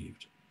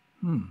achieved?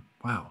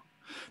 Wow.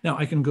 Now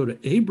I can go to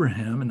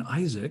Abraham and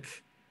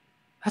Isaac.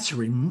 That's a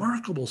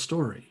remarkable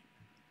story.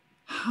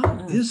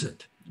 How is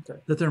it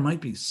that there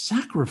might be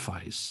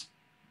sacrifice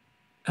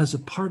as a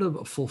part of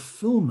a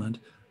fulfillment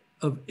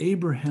of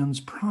Abraham's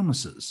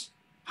promises?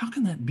 How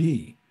can that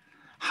be?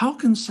 How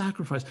can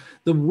sacrifice?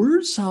 The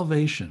word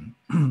salvation,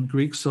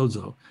 Greek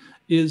sozo,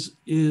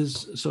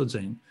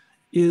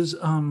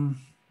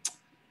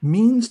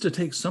 means to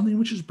take something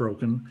which is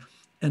broken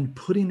and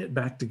putting it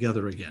back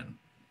together again.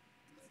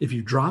 If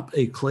you drop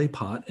a clay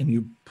pot and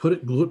you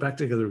glue it back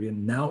together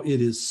again, now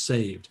it is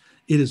saved.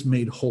 It is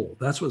made whole.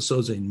 That's what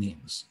sozo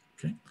means.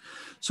 Okay.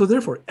 So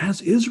therefore,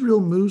 as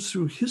Israel moves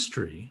through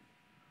history,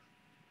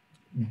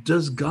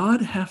 does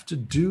God have to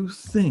do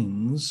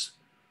things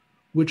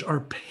which are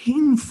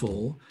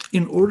painful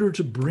in order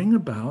to bring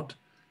about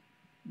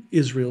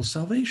Israel's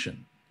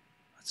salvation?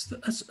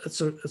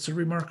 That's a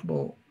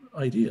remarkable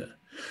idea.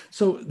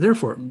 So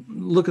therefore,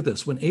 look at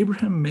this. When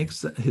Abraham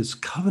makes his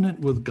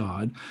covenant with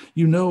God,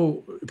 you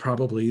know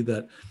probably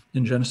that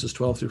in Genesis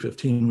 12 through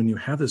 15, when you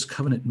have this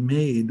covenant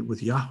made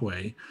with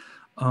Yahweh,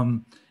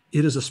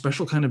 it is a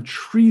special kind of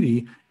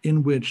treaty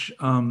in which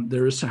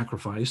there is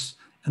sacrifice,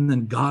 and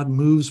then God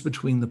moves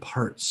between the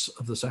parts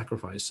of the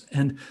sacrifice.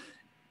 And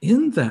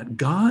in that,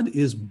 God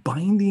is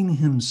binding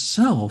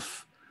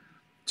himself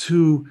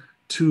to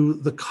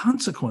the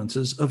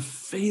consequences of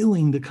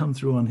failing to come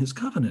through on his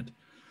covenant.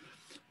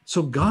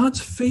 So God's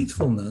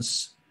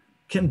faithfulness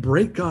can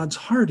break God's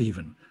heart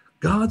even.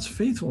 God's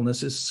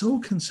faithfulness is so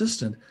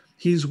consistent,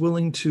 he's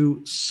willing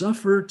to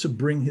suffer to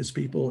bring his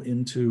people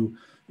into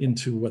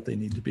what they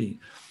need to be.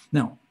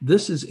 Now,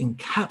 this is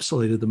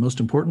encapsulated. The most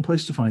important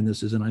place to find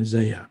this is in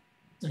Isaiah.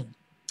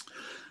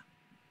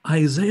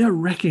 Isaiah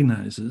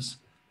recognizes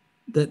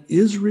that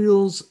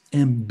Israel's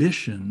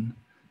ambition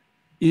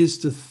is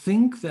to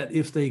think that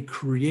if they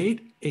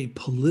create a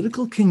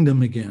political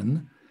kingdom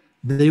again,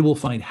 they will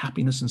find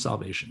happiness and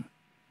salvation.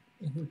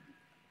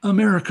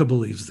 America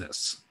believes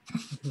this.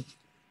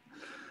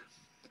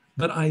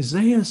 But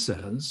Isaiah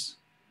says,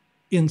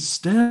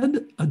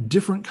 instead, a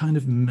different kind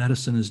of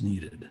medicine is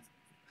needed.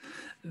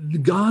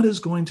 God is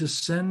going to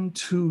send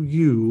to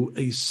you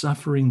a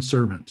suffering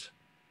servant,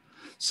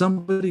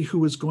 somebody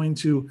who is going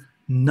to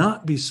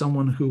not be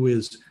someone who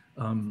is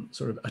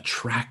sort of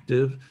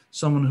attractive,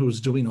 someone who is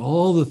doing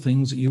all the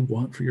things that you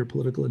want for your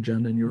political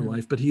agenda in your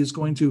life, but he is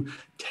going to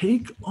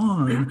take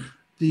on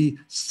the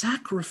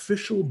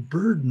sacrificial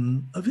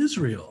burden of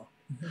Israel.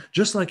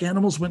 Just like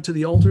animals went to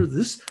the altar,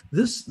 this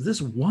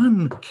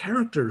one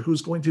character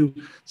who's going to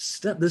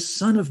step, this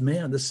son of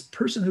man, this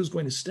person who's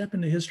going to step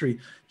into history,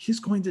 he's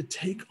going to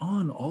take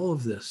on all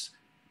of this.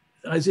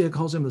 Isaiah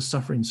calls him the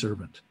suffering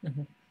servant.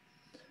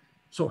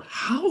 So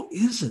how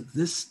is it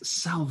this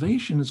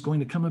salvation is going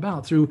to come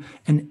about? Through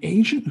an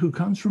agent who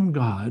comes from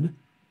God,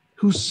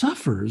 who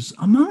suffers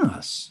among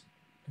us.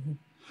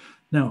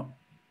 Now,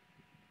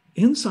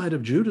 inside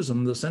of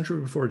Judaism, the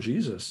century before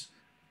Jesus,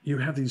 you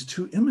have these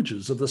two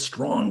images of the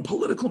strong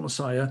political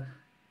Messiah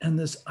and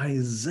this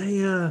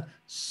Isaiah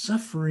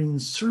suffering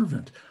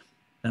servant.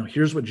 Now,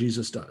 here's what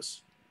Jesus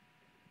does.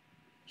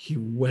 He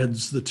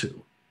weds the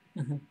two.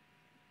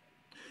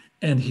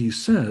 And he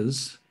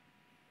says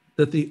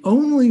that the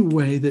only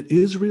way that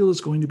Israel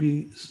is going to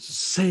be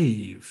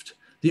saved,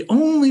 the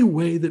only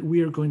way that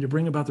we are going to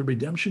bring about the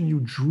redemption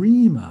you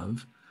dream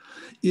of,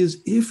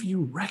 is if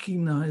you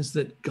recognize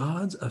that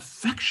God's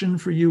affection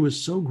for you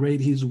is so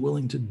great, he's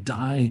willing to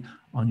die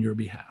on your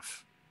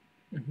behalf.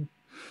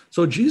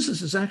 So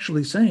Jesus is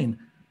actually saying,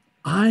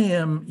 I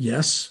am,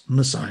 yes,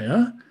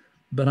 Messiah,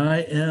 but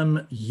I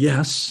am,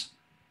 yes,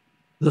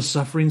 the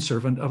suffering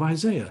servant of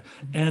Isaiah.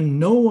 And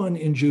no one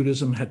in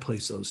Judaism had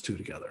placed those two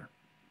together.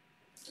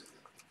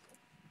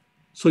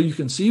 So you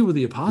can see with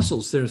the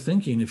apostles, they're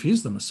thinking, if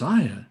he's the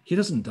Messiah, he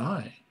doesn't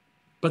die.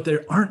 But they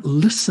aren't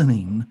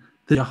listening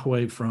to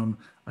Yahweh from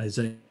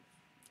Isaiah.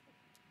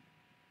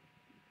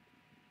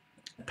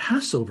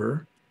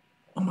 Passover,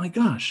 oh my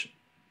gosh,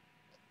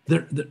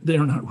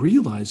 they're not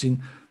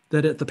realizing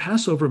that at the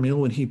Passover meal,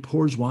 when he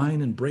pours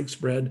wine and breaks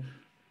bread,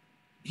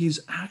 he's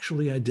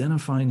actually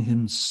identifying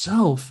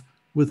himself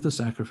with the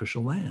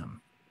sacrificial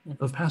lamb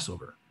of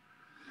Passover.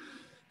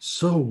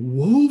 So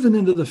woven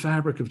into the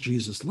fabric of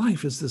Jesus'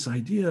 life is this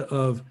idea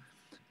of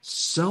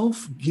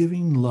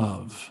self-giving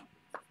love,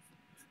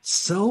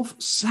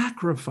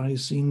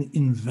 self-sacrificing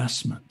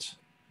investment.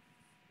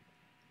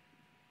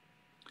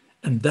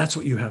 And that's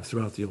what you have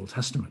throughout the Old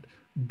Testament.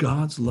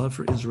 God's love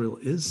for Israel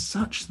is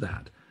such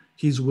that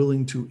he's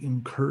willing to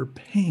incur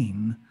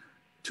pain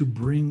to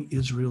bring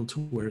Israel to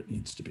where it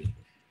needs to be.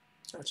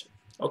 Gotcha.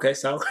 Okay,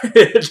 so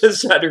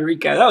just trying to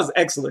recap. That was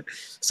excellent.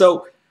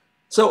 So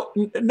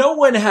no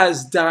one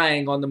has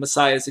dying on the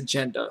Messiah's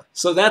agenda.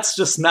 So that's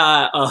just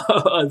not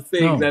a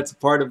thing that's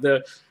part of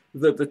the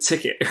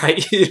ticket,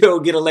 right? You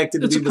don't get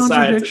elected to be Messiah. It's a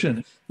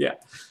contradiction. Yeah.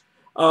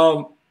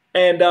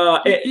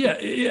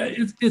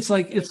 It's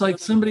like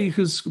somebody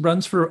who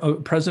runs for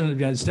president of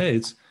the United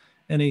States,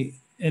 and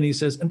he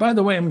says, and by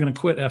the way, I'm going to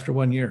quit after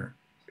 1 year.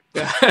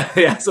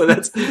 Yeah, so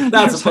that's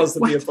not supposed to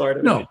be a part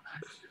of it.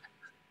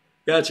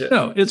 Gotcha.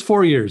 No, it's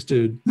 4 years,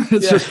 dude.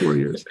 It's just 4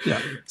 years. Yeah.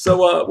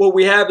 So what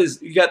we have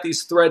is you got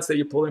these threads that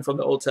you're pulling from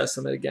the Old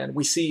Testament again.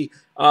 We see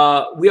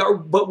but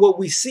what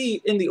we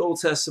see in the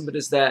Old Testament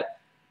is that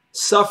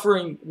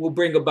suffering will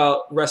bring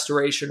about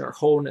restoration or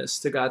wholeness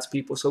to God's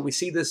people. So we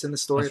see this in the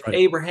story of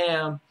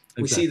Abraham.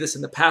 Exactly. We see this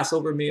in the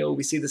Passover meal.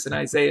 We see this in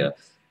Isaiah.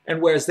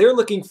 And whereas they're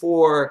looking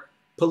for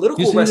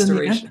political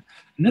restoration.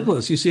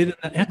 Nicholas, you see it in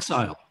the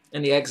exile.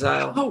 In the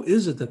exile. How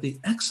is it that the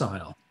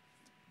exile,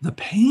 the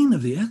pain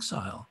of the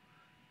exile,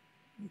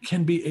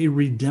 can be a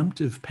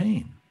redemptive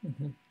pain?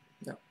 Mm-hmm.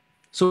 Yeah.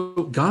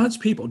 So God's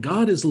people,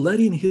 God is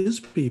letting his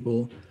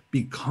people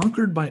be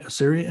conquered by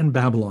Assyria and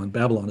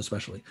Babylon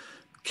especially,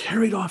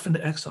 carried off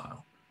into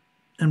exile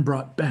and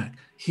brought back.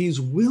 He's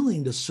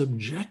willing to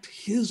subject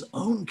his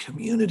own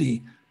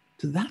community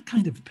to that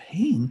kind of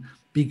pain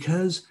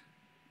because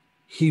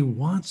he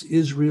wants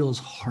Israel's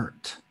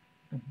heart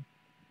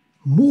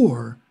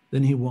more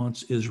than he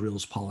wants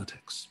Israel's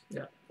politics.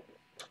 Yeah.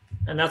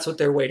 And that's what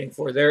they're waiting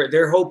for.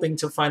 They're hoping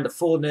to find the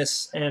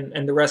fullness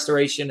and the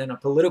restoration in a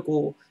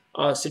political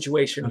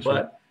situation, that's but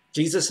right.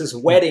 Jesus is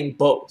wedding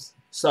both.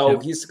 So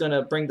he's going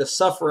to bring the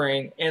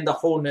suffering and the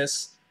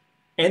wholeness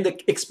and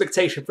the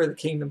expectation for the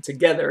kingdom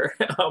together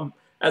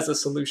as a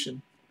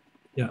solution.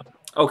 Yeah.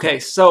 Okay,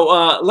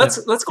 so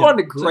let's go on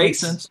to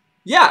grace.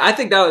 Yeah, I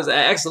think that was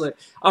excellent.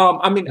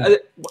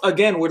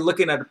 Again, we're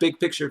looking at a big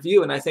picture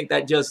view, and I think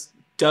that just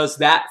does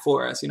that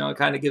for us. You know, it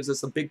kind of gives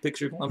us a big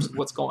picture glimpse of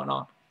what's going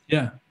on.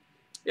 Yeah.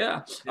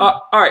 Yeah.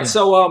 All right.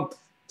 Yeah.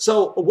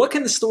 So what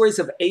can the stories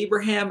of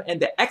Abraham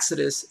and the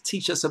Exodus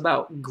teach us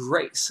about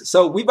grace?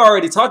 So we've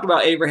already talked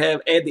about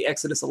Abraham and the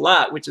Exodus a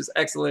lot, which is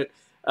excellent.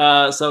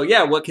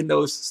 What can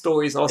those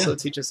stories also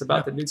teach us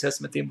about the New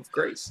Testament theme of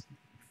grace?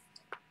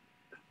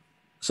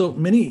 So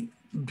many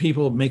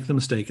people make the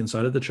mistake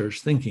inside of the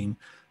church thinking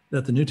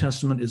that the New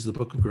Testament is the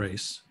book of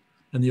grace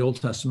and the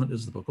Old Testament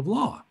is the book of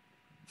law.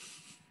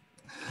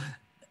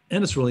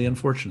 And it's really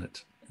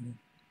unfortunate.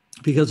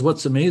 Because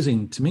what's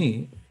amazing to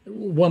me,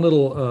 one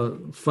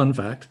little fun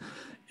fact,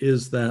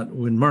 is that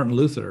when Martin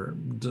Luther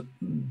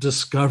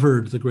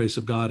discovered the grace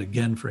of God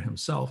again for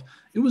himself,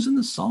 it was in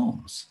the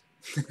Psalms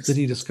that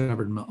he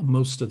discovered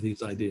most of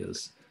these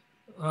ideas.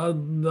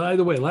 By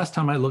the way, last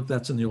time I looked,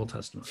 that's in the Old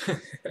Testament.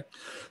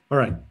 All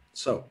right,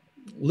 so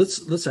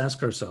let's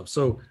ask ourselves,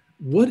 so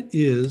what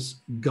is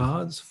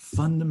God's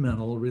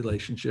fundamental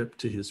relationship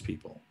to his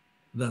people?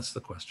 That's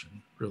the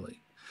question,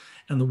 really.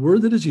 And the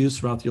word that is used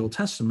throughout the Old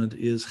Testament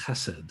is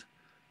chesed,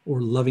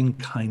 or loving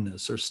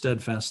kindness, or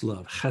steadfast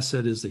love.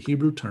 Chesed is the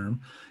Hebrew term,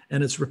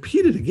 and it's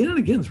repeated again and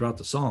again throughout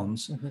the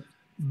Psalms,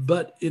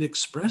 but it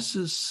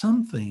expresses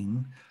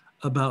something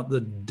about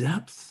the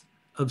depth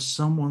of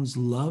someone's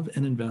love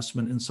and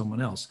investment in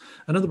someone else.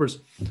 In other words,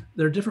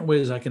 there are different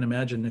ways I can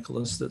imagine,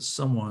 Nicholas, that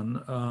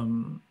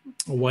someone,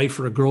 a wife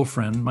or a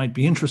girlfriend, might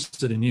be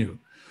interested in you.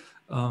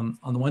 On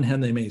the one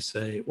hand, they may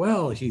say,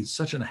 well, he's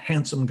such a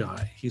handsome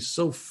guy. He's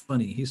so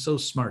funny. He's so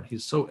smart.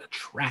 He's so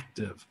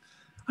attractive.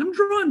 I'm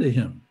drawn to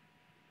him.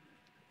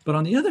 But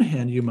on the other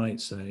hand, you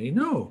might say,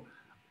 no,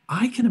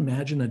 I can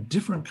imagine a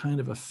different kind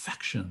of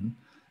affection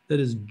that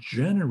is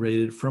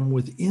generated from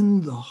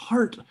within the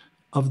heart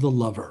of the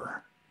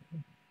lover,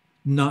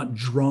 not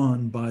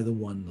drawn by the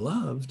one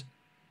loved,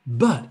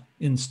 but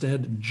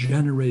instead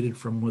generated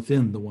from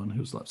within the one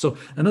who's loved. So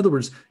in other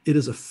words, it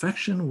is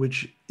affection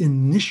which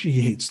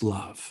initiates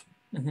love.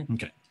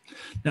 Okay.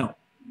 Now,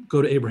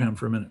 go to Abraham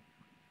for a minute.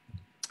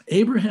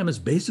 Abraham is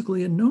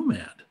basically a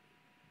nomad.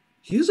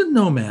 He's a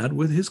nomad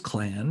with his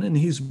clan, and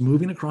he's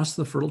moving across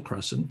the Fertile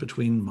Crescent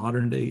between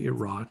modern-day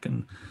Iraq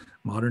and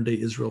modern-day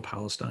Israel,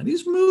 Palestine.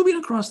 He's moving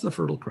across the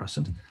Fertile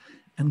Crescent,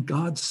 and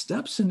God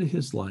steps into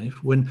his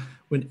life when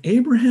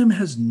Abraham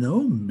has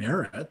no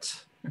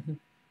merit.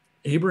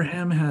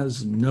 Abraham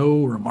has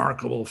no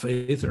remarkable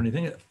faith or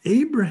anything.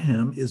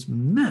 Abraham is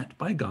met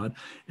by God,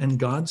 and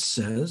God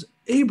says,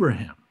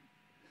 Abraham,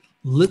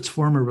 let's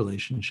form a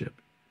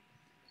relationship.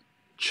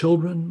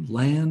 Children,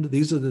 land,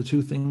 these are the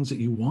two things that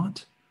you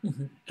want.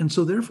 And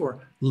so therefore,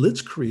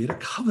 let's create a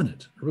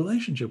covenant, a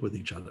relationship with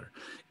each other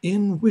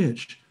in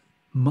which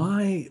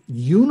my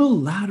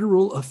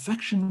unilateral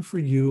affection for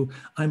you,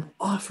 I'm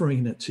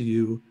offering it to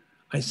you.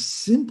 I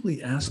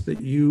simply ask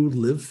that you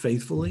live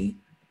faithfully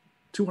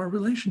to our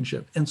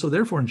relationship. And so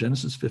therefore in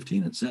Genesis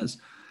 15, it says,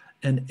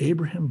 and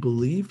Abraham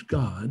believed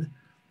God,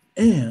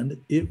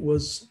 and it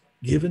was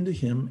given to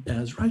him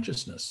as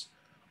righteousness.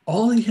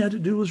 All he had to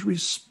do was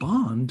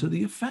respond to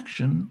the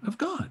affection of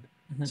God.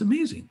 It's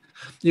amazing.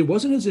 It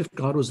wasn't as if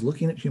God was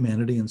looking at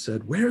humanity and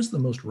said, where's the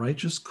most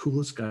righteous,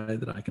 coolest guy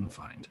that I can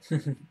find?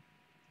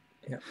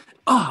 Yeah.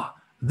 Ah,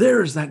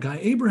 there's that guy,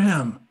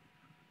 Abraham.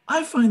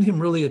 I find him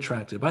really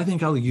attractive. I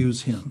think I'll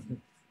use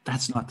him.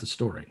 That's not the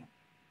story.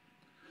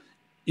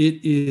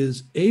 It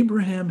is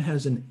Abraham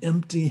has an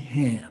empty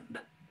hand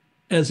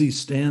as he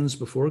stands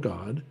before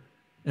God,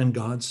 and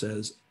God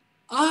says,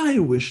 I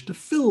wish to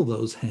fill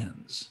those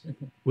hands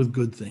with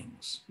good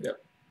things,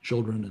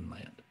 children and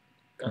land.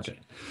 Gotcha. Okay.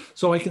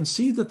 So I can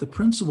see that the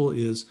principle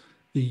is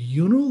the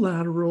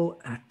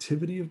unilateral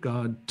activity of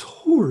God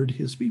toward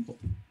his people.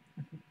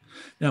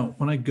 Now,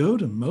 when I go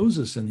to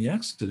Moses and the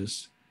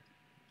Exodus,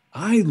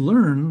 I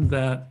learn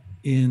that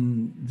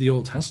in the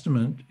Old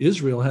Testament,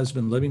 Israel has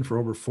been living for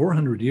over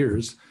 400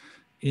 years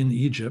in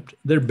Egypt.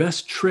 Their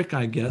best trick,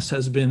 I guess,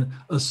 has been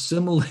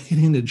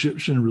assimilating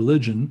Egyptian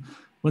religion.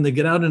 When they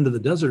get out into the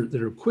desert,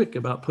 they're quick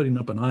about putting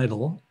up an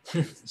idol.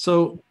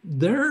 So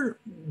they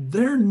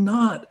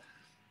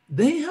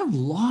have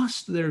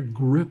lost their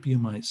grip, you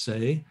might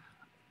say,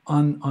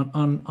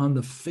 on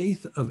the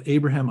faith of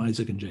Abraham,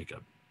 Isaac, and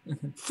Jacob.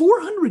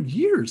 400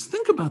 years.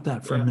 Think about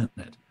that for a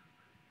minute.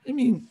 I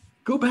mean,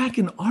 go back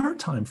in our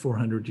time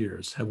 400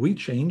 years. Have we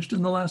changed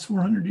in the last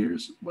 400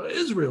 years? Well,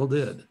 Israel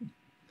did.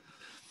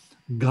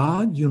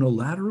 God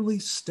unilaterally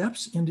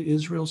steps into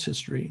Israel's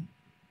history,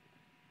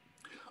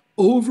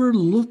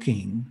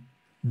 overlooking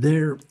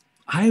their,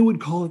 I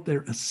would call it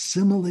their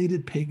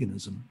assimilated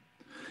paganism,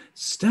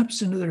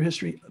 steps into their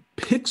history,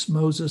 picks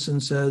Moses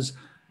and says,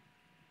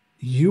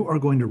 you are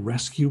going to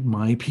rescue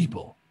my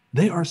people.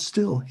 They are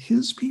still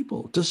his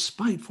people,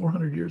 despite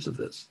 400 years of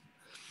this.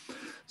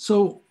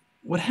 So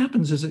what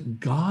happens is that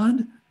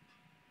God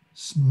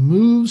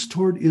moves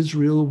toward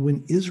Israel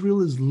when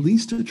Israel is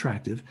least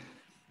attractive.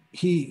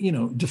 He,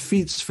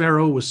 defeats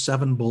Pharaoh with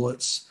 7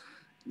 bullets.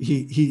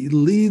 He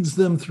leads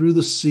them through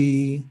the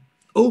sea,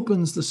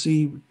 opens the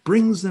sea,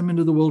 brings them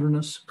into the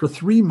wilderness. For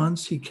 3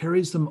 months, he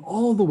carries them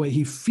all the way.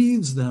 He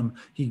feeds them,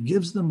 he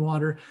gives them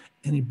water,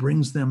 and he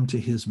brings them to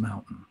his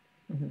mountain.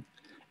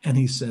 And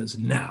he says,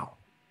 now,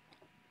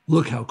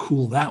 look how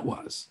cool that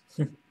was.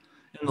 In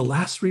the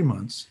last 3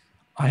 months,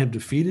 I have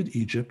defeated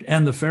Egypt,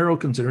 and the Pharaoh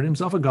considered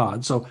himself a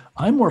god, so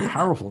I'm more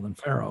powerful than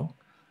Pharaoh.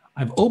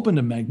 I've opened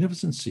a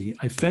magnificent sea.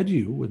 I fed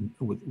you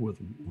with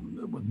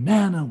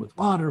manna, with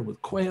water,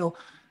 with quail.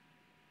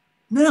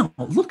 Now,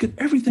 look at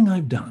everything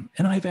I've done,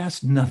 and I've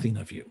asked nothing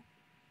of you.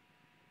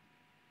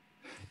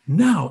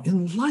 Now,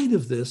 in light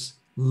of this,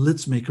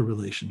 let's make a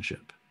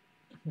relationship.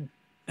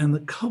 And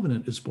the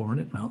covenant is born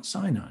at Mount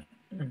Sinai.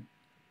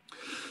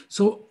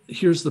 So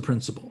here's the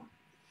principle.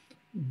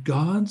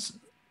 God's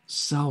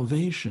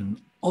salvation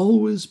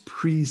always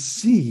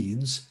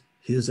precedes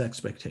his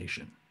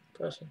expectation.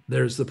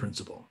 There's the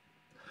principle.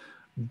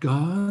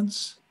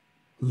 God's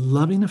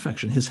loving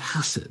affection, his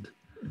hesed,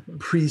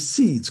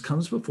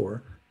 comes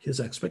before his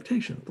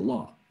expectation, the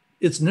law.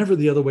 It's never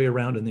the other way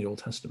around in the Old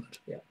Testament.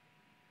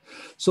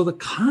 So the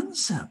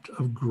concept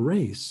of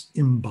grace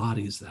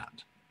embodies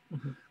that.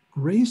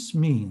 Grace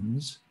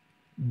means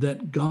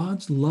that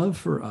God's love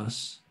for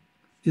us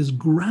is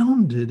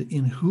grounded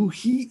in who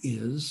he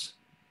is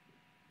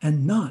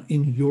and not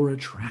in your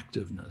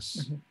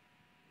attractiveness.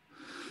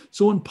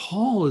 So when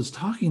Paul is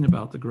talking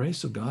about the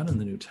grace of God in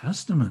the New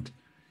Testament,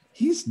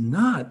 he's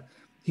not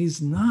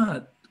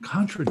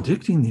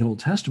contradicting the Old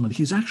Testament.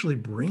 He's actually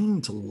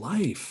bringing to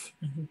life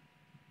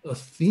a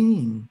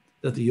theme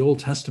that the Old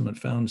Testament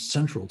found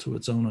central to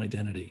its own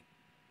identity.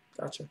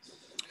 Gotcha.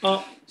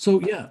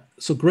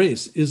 So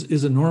grace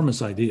is an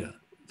enormous idea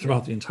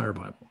throughout the entire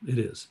Bible. It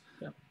is.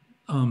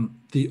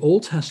 The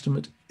Old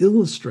Testament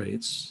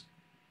illustrates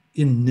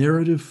in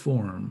narrative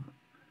form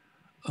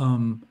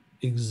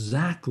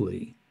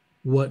exactly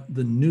what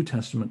the New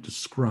Testament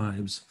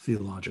describes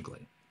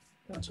theologically.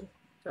 Gotcha.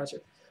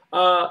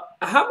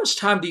 How much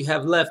time do you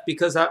have left?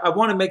 Because I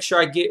want to make sure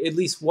I get at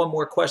least one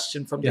more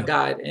question from the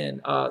guide.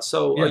 And are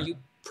you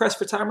pressed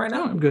for time right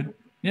now? No, I'm good.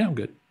 Yeah, I'm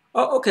good.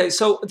 Oh, okay.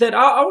 So then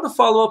I want to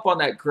follow up on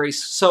that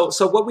grace. So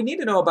what we need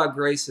to know about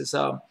grace is,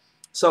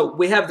 so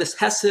we have this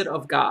hesed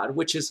of God,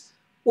 which is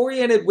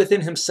oriented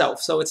within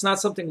himself. So it's not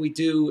something we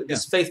do.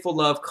 This faithful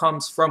love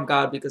comes from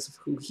God because of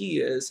who he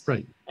is.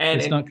 Right.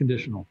 And it's not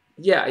conditional.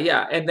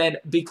 Yeah. And then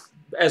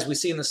as we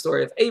see in the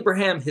story of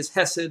Abraham, his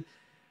hesed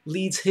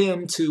leads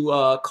him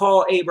to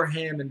call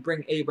Abraham and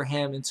bring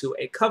Abraham into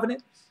a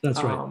covenant.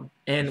 That's right.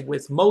 And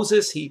with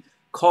Moses, he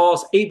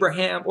calls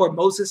Abraham or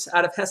Moses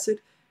out of hesed.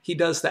 He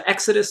does the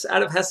Exodus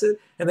out of hesed,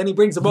 and then he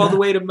brings them all the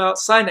way to Mount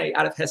Sinai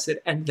out of hesed,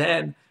 and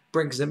then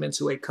brings them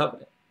into a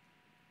covenant.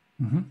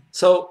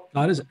 So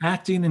God is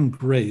acting in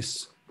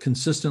grace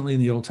consistently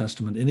in the Old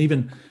Testament. And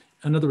even,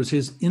 in other words,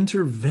 his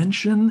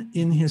intervention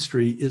in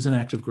history is an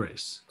act of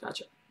grace.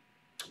 Gotcha.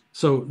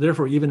 So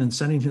therefore, even in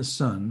sending his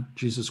son,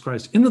 Jesus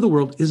Christ, into the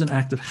world is an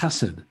act of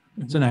hesed.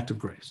 It's an act of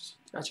grace.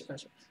 Gotcha.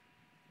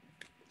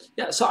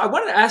 Yeah, so I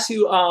wanted to ask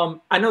you,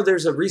 I know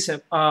there's a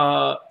recent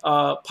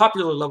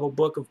popular level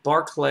book of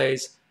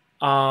Barclay's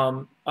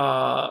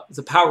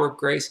the power of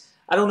grace.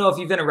 I don't know if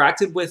you've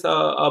interacted with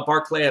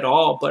Barclay at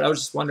all, but I was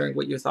just wondering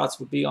what your thoughts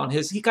would be on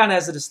his. He kind of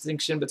has a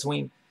distinction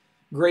between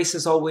grace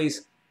is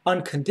always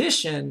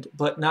unconditioned,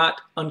 but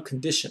not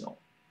unconditional.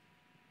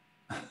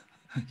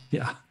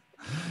 Yeah,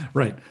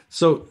 right.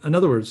 So in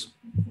other words,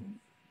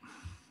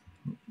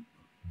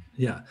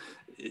 yeah,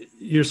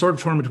 you're sort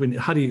of torn between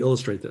how do you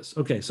illustrate this?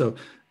 Okay, so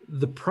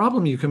the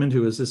problem you come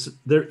into is this: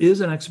 there is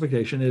an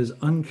expectation, it is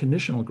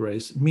unconditional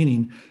grace,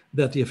 meaning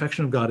that the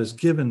affection of God is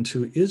given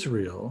to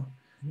Israel,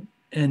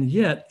 and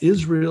yet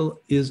Israel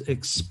is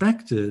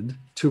expected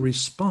to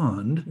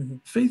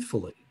respond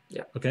faithfully.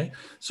 Yeah. Okay,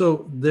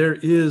 so there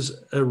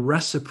is a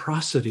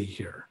reciprocity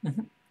here.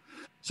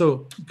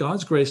 So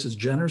God's grace is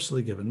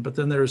generously given, but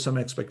then there is some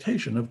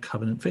expectation of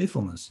covenant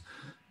faithfulness.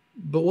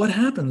 But what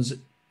happens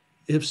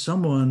if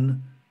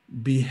someone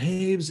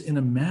behaves in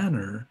a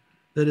manner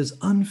that is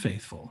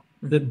unfaithful,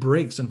 that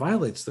breaks and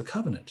violates the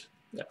covenant?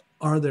 Yeah.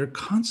 Are there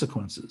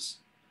consequences?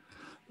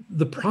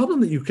 The problem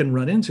that you can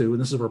run into,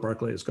 and this is where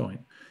Barclay is going,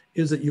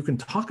 is that you can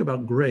talk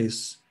about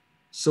grace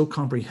so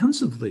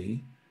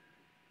comprehensively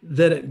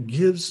that it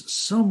gives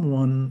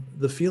someone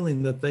the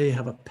feeling that they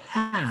have a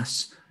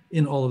pass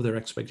in all of their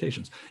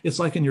expectations. It's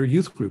like in your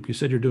youth group. You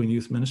said you're doing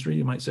youth ministry.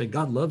 You might say,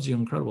 God loves you,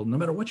 incredible. No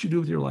matter what you do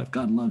with your life,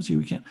 God loves you.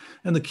 You can't.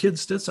 And the kid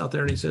sits out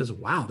there and he says,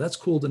 wow, that's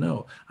cool to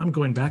know. I'm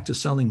going back to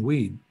selling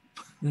weed.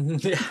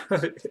 Yeah.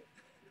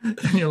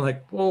 And you're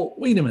like, well,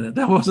 wait a minute.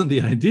 That wasn't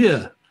the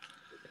idea.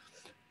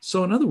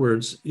 So in other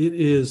words, it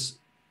is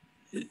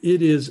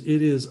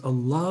a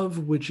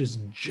love which is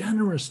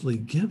generously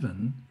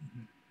given.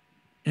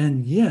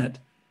 And yet,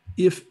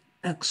 if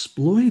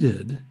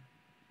exploited,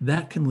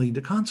 that can lead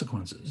to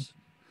consequences.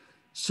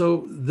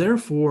 So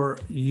therefore,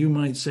 you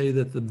might say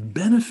that the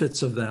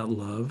benefits of that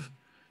love,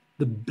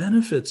 the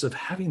benefits of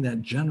having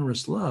that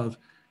generous love,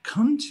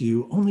 come to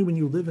you only when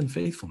you live in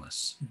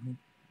faithfulness.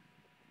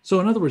 So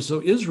in other words,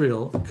 so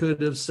Israel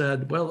could have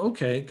said, well,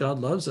 okay, God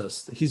loves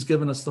us. He's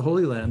given us the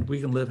Holy Land.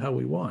 We can live how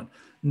we want.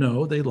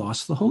 No, they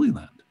lost the Holy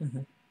Land.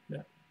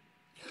 Yeah.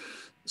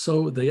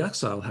 So the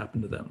exile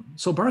happened to them.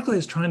 So Barclay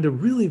is trying to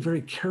really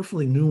very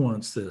carefully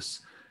nuance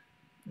this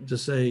to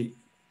say,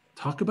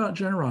 talk about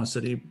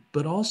generosity,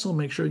 but also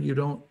make sure you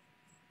don't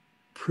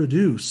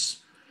produce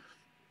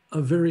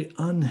a very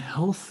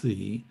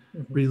unhealthy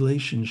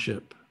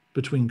relationship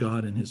between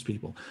God and his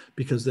people,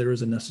 because there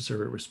is a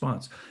necessary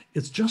response.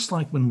 It's just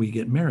like when we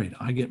get married.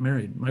 I get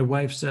married. My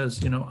wife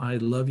says, I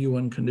love you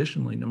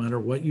unconditionally. No matter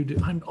what you do,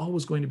 I'm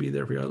always going to be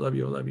there for you. I love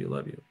you. I love you. I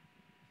love you.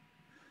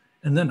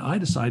 And then I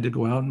decide to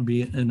go out and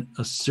be in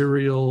a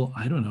serial,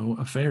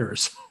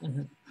 affairs.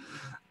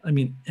 I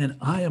mean, and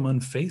I am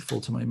unfaithful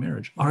to my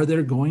marriage. Are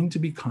there going to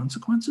be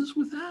consequences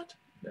with that?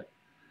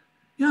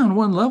 Yeah, on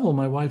one level,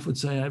 my wife would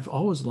say, I've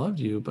always loved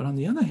you. But on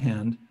the other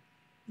hand,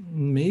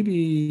 maybe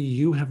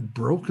you have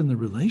broken the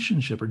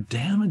relationship or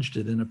damaged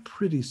it in a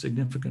pretty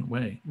significant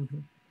way.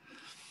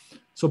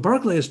 So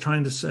Barclay is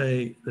trying to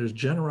say there's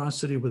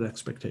generosity with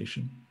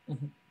expectation.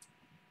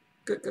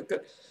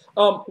 Good.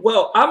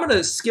 Well, I'm going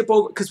to skip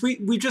over because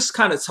we just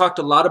kind of talked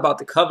a lot about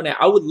the covenant.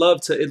 I would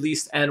love to at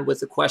least end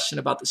with a question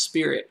about the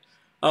Spirit.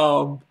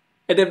 And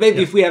then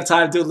maybe if we have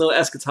time, do a little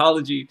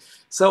eschatology.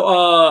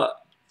 So,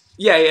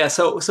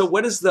 So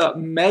what is the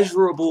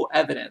measurable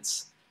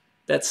evidence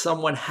that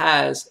someone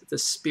has the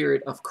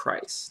Spirit of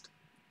Christ?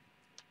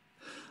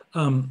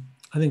 I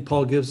think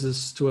Paul gives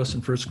this to us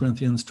in 1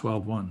 Corinthians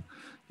 12:1.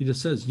 He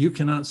just says, you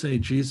cannot say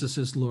Jesus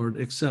is Lord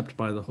except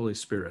by the Holy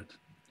Spirit.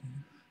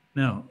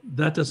 Now,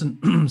 that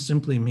doesn't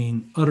simply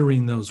mean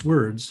uttering those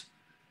words.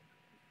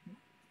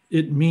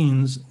 It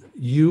means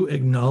you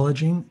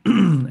acknowledging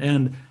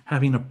and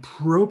having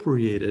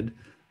appropriated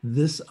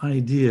this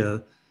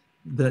idea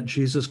that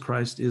Jesus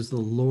Christ is the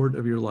Lord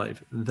of your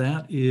life.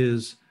 That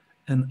is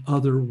an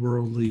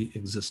otherworldly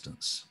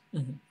existence.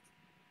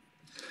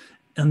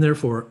 And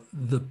therefore,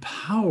 the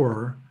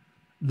power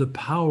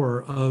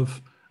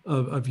of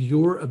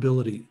your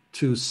ability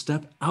to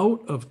step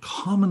out of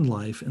common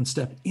life and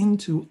step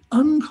into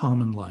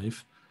uncommon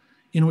life,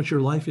 in which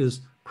your life is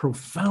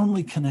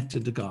profoundly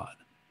connected to God.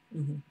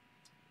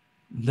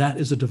 That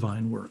is a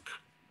divine work.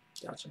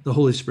 Gotcha. The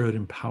Holy Spirit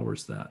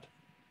empowers that.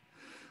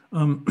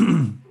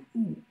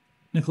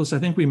 Nicholas, I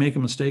think we make a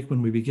mistake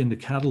when we begin to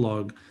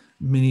catalog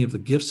many of the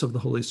gifts of the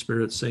Holy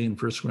Spirit, say in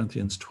 1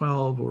 Corinthians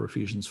 12 or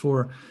Ephesians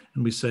 4,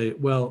 and we say,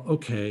 well,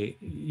 okay,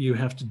 you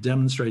have to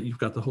demonstrate you've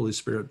got the Holy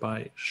Spirit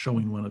by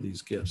showing one of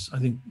these gifts. I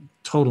think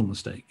total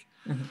mistake.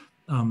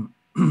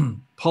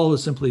 Paul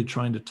is simply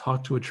trying to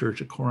talk to a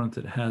church at Corinth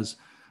that has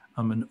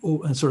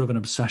sort of an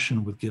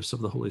obsession with gifts of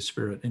the Holy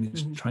Spirit, and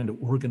he's trying to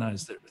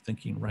organize their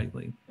thinking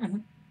rightly.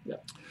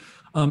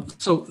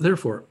 So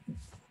therefore,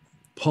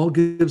 Paul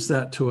gives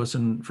that to us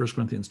in 1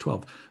 Corinthians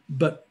 12.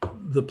 But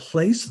the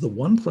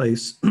one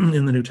place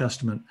in the New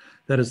Testament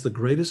that is the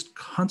greatest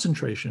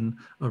concentration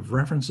of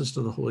references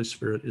to the Holy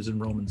Spirit is in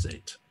Romans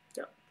 8.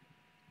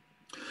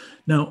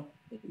 Now,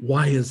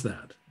 why is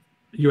that?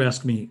 You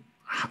ask me,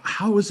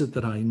 how is it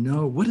that I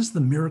know? What is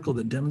the miracle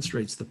that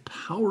demonstrates the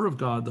power of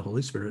God, the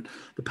Holy Spirit?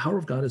 The power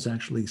of God is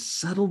actually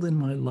settled in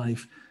my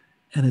life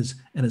and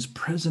is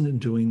present in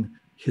doing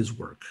his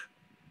work.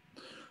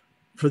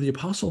 For the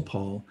Apostle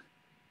Paul,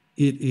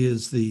 it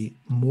is the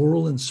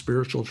moral and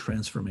spiritual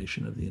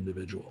transformation of the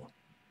individual.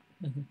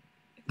 Mm-hmm.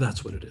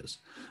 That's what it is.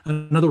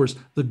 In other words,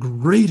 the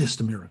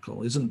greatest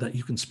miracle isn't that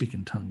you can speak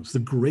in tongues. The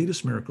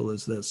greatest miracle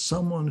is that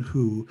someone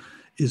who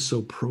is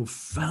so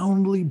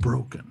profoundly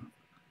broken,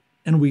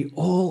 and we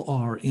all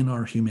are in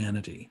our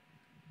humanity,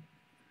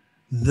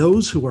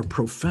 those who are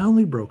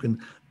profoundly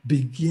broken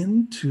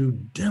begin to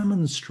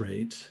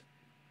demonstrate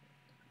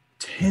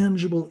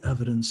tangible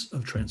evidence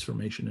of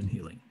transformation and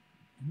healing,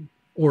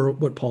 or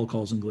what Paul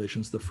calls in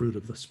Galatians, the fruit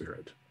of the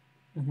Spirit.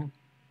 Mm-hmm.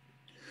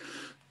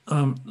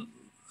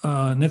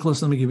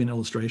 Nicholas, let me give you an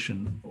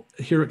illustration.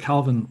 Here at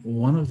Calvin,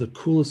 one of the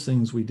coolest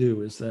things we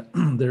do is that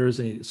there is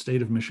a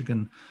state of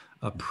Michigan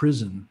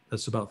prison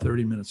that's about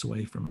 30 minutes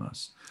away from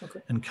us.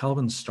 Okay. And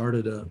Calvin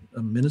started a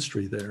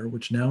ministry there,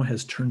 which now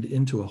has turned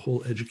into a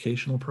whole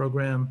educational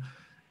program.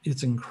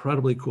 It's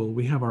incredibly cool.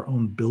 We have our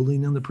own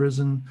building in the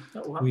prison.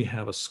 Oh, wow. We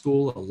have a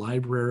school, a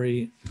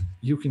library.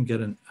 You can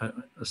get an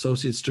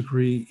associate's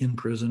degree in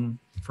prison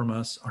from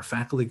us. Our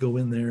faculty go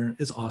in there.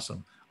 It's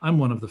awesome. I'm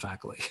one of the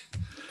faculty.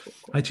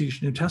 I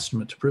teach New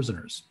Testament to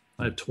prisoners.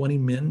 I have 20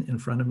 men in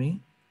front of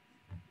me.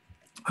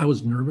 I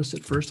was nervous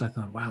at first. I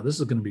thought, wow, this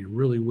is going to be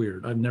really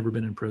weird. I've never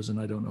been in prison.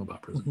 I don't know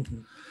about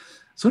prison.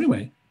 So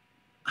anyway,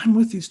 I'm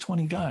with these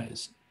 20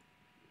 guys.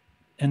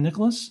 And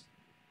Nicholas,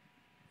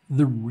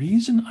 the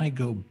reason I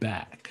go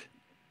back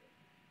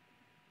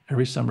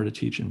every summer to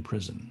teach in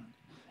prison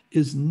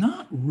is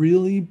not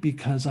really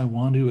because I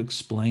want to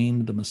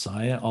explain the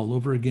Messiah all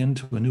over again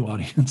to a new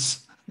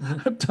audience.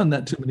 I've done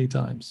that too many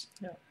times.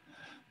 Yeah.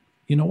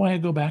 You know why I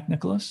go back,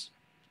 Nicholas?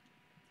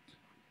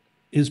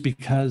 Is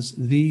because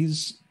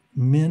these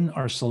men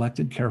are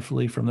selected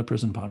carefully from the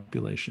prison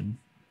population,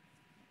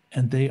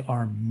 and they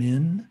are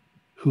men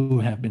who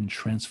have been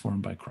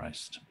transformed by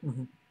Christ.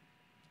 Mm-hmm.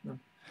 Yeah.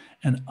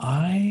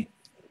 And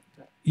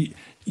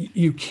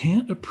you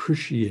can't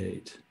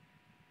appreciate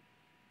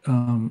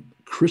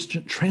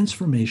Christian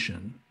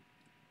transformation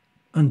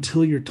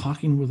until you're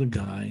talking with a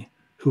guy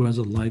who has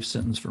a life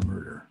sentence for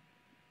murder.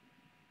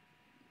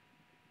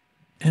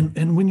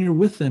 And when you're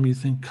with them, you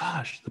think,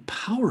 gosh, the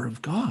power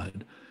of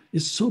God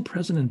is so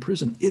present in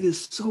prison. It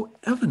is so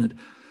evident.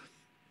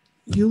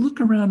 You look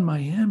around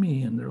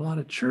Miami and there are a lot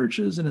of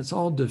churches and it's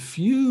all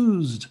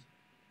diffused.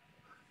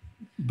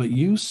 But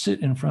you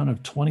sit in front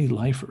of 20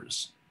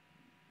 lifers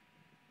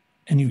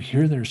and you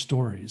hear their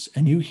stories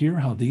and you hear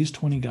how these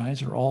 20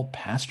 guys are all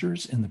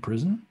pastors in the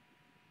prison.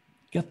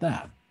 Get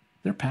that.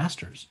 They're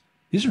pastors.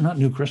 These are not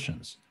new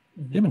Christians.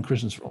 Mm-hmm. They've been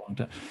Christians for a long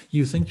time.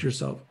 You think to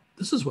yourself,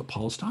 this is what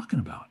Paul's talking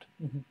about.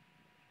 Mm-hmm.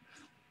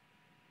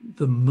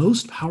 The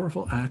most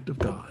powerful act of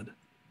God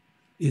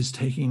is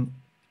taking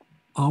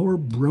our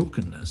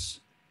brokenness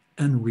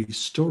and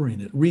restoring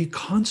it,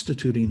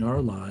 reconstituting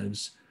our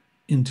lives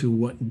into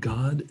what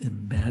God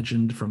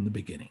imagined from the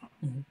beginning.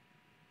 Mm-hmm.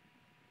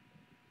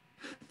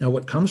 Now,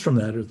 what comes from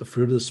that is the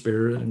fruit of the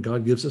Spirit, and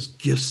God gives us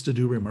gifts to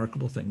do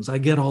remarkable things. I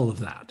get all of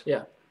that.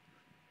 Yeah.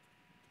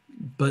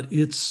 But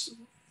it's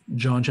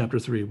John chapter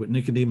 3, what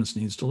Nicodemus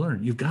needs to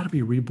learn. You've got to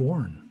be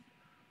reborn.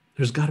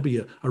 There's got to be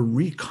a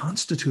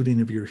reconstituting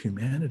of your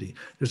humanity.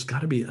 There's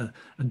got to be a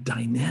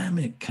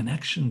dynamic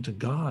connection to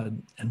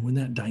God. And when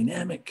that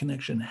dynamic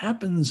connection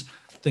happens,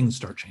 things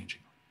start changing.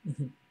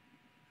 Mm-hmm.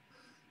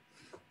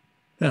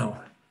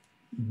 Now,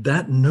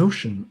 that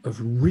notion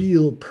of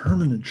real,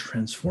 permanent,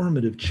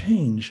 transformative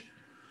change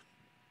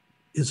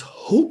is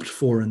hoped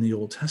for in the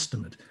Old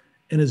Testament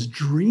and is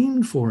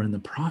dreamed for in the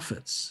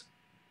prophets,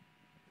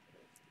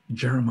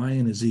 Jeremiah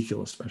and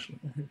Ezekiel especially.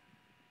 Mm-hmm.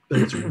 But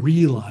it's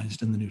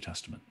realized in the New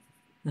Testament.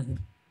 Mm-hmm.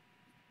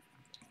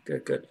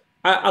 Good.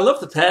 I love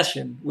the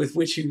passion with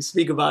which you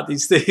speak about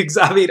these things.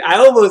 I mean, I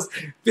almost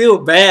feel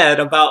bad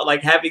about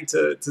like having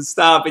to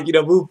stop and,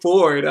 move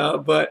forward.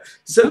 But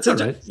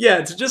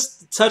to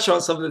just touch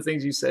on some of the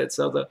things you said.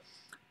 So the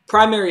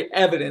primary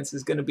evidence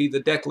is going to be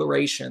the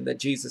declaration that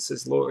Jesus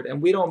is Lord.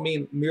 And we don't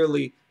mean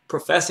merely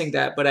professing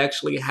that, but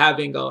actually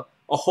having a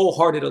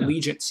wholehearted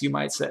allegiance, you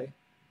might say.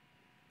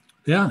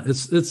 Yeah,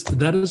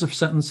 that is a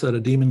sentence that a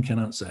demon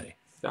cannot say.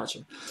 Gotcha.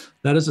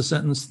 That is a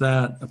sentence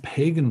that a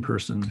pagan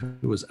person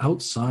who is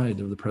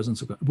outside of the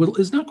presence of God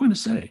is not going to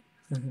say.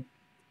 Mm-hmm.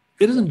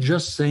 It isn't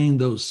just saying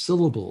those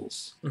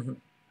syllables. Mm-hmm.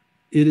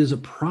 It is a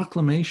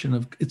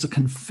proclamation it's a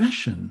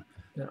confession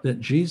that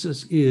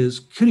Jesus is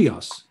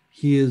Kyrios.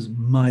 He is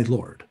my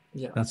Lord.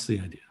 Yeah. That's the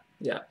idea.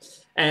 Yeah.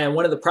 And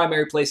one of the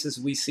primary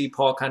places we see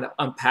Paul kind of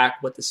unpack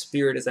what the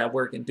Spirit is at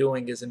work in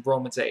doing is in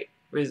Romans 8.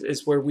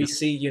 Is where we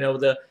see,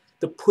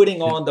 the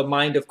putting on the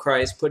mind of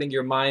Christ, putting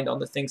your mind on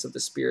the things of the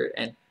Spirit,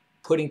 and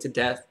putting to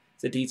death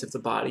the deeds of the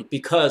body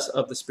because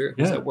of the Spirit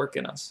who's at work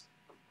in us.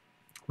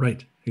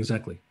 Right,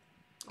 exactly.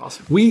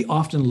 Awesome. We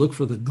often look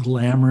for the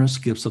glamorous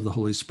gifts of the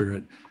Holy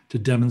Spirit to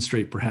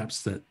demonstrate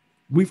perhaps that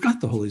we've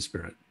got the Holy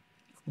Spirit.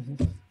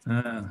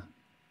 Mm-hmm.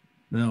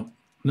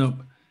 No.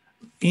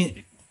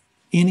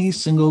 any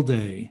single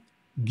day,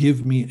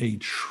 give me a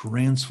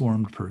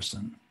transformed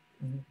person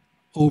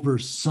over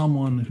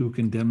someone who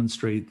can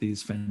demonstrate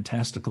these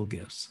fantastical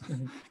gifts.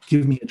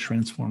 Give me a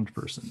transformed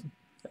person.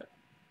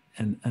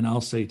 And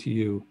I'll say to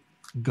you,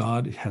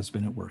 God has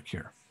been at work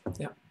here.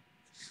 Yeah.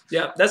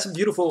 Yeah, that's a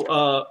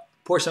beautiful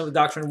portion of the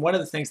doctrine. One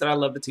of the things that I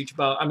love to teach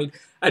about, I mean,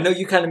 I know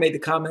you kind of made the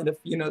comment of,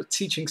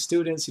 teaching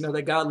students,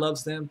 that God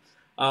loves them.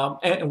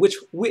 And which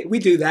we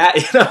do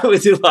that, we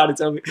do a lot of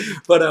time.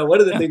 But one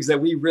of the things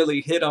that we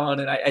really hit on,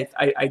 and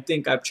I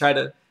think I've tried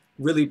to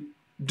really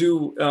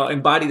do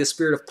embody the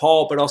spirit of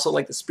Paul, but also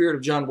like the spirit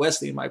of John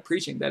Wesley in my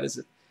preaching, that is,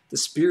 the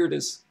spirit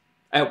is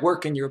at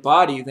work in your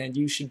body, then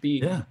you should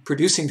be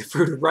producing the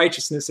fruit of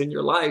righteousness in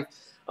your life.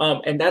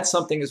 And that's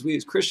something as we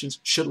as Christians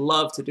should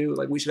love to do.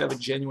 Like we should have a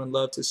genuine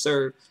love to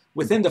serve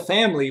within the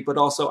family, but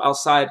also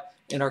outside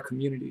in our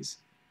communities.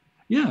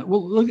 Yeah.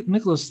 Well, look,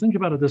 Nicholas, think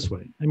about it this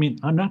way. I mean,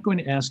 I'm not going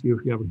to ask you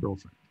if you have a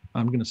girlfriend.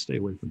 I'm going to stay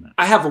away from that.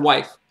 I have a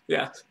wife.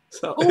 Yeah.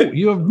 So. Oh,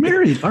 you have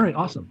married. All right.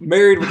 Awesome.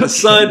 Married with a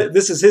son.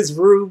 This is his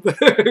room.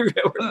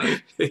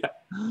 Yeah.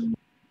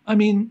 I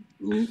mean,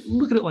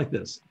 look at it like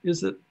this,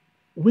 is that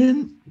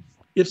when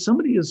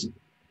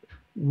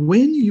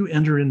you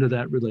enter into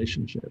that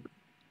relationship,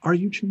 are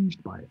you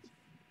changed by it?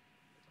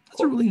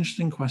 That's a really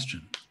interesting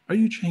question. Are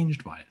you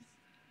changed by it?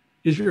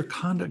 Is your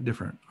conduct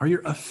different? Are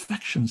your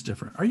affections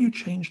different? Are you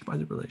changed by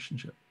the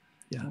relationship?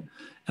 Yeah.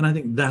 And I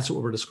think that's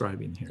what we're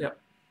describing here. Yep.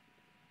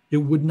 It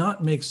would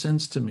not make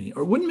sense to me,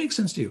 or wouldn't make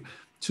sense to you,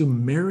 to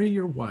marry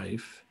your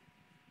wife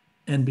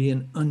and be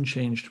an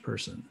unchanged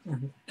person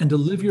and to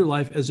live your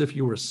life as if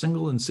you were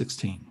single and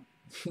 16.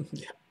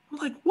 Yeah. I'm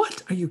like,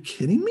 what? Are you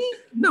kidding me?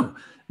 No,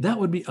 that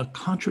would be a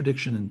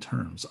contradiction in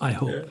terms, I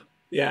hope.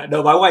 Yeah,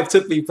 no, my wife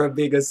took me from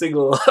being a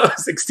single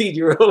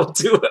 16-year-old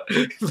to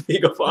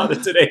being a father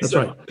today. That's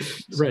right.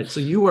 Right. So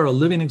you are a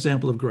living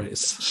example of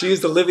grace.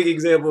 She's the living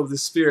example of the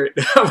Spirit.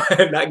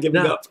 I'm not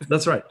giving up.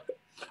 That's right.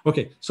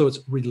 Okay. So it's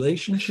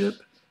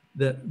relationship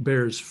that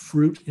bears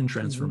fruit in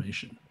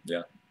transformation.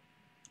 Yeah.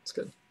 That's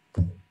good.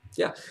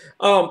 Yeah.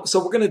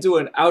 So we're going to do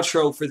an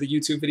outro for the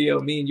YouTube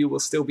video. Me and you will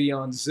still be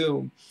on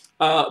Zoom.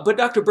 But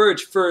Dr.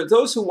 Burge, for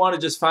those who want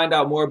to just find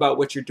out more about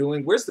what you're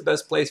doing, where's the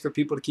best place for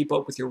people to keep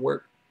up with your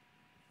work?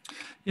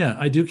 Yeah,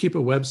 I do keep a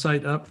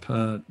website up.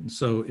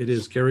 So it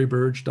is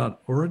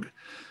garyburge.org.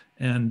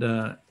 And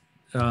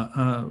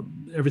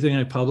everything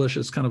I publish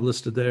is kind of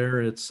listed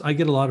there. I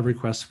get a lot of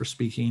requests for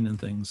speaking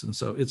and things. And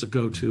so it's a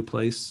go-to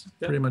place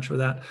pretty much for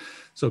that.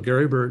 So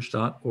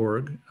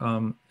garyburge.org.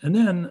 And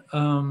then,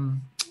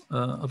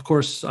 of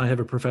course, I have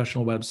a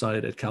professional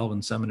website at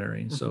Calvin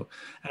Seminary. So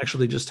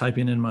actually just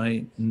typing in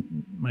my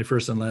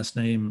first and last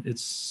name, it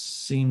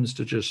seems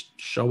to just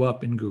show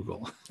up in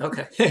Google.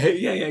 Okay.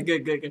 Yeah.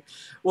 Good.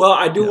 Well,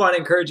 I do want to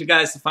encourage you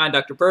guys to find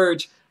Dr.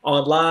 Burge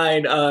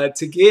online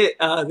to get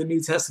the New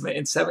Testament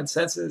in 7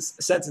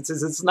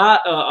 sentences. It's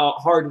not a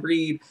hard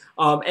read,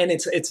 and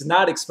it's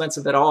not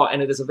expensive at all,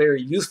 and it is a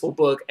very useful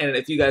book. And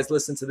if you guys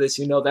listen to this,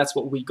 that's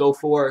what we go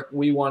for.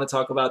 We want to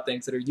talk about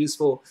things that are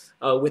useful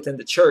within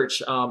the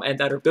church and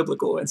that are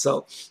biblical. And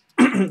so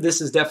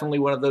this is definitely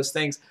one of those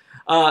things.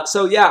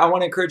 So yeah, I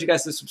want to encourage you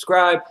guys to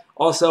subscribe.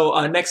 Also,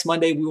 next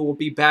Monday, we will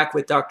be back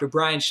with Dr.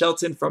 Brian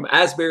Shelton from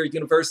Asbury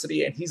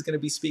University, and he's going to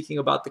be speaking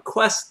about the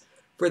quest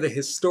for the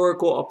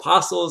historical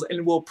apostles,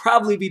 and we'll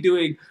probably be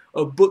doing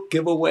a book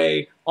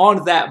giveaway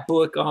on that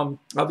book. I'll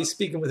be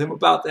speaking with him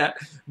about that.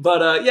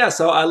 But yeah,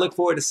 so I look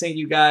forward to seeing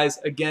you guys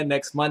again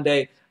next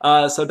Monday.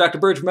 So Dr.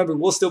 Burge, remember,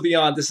 we'll still be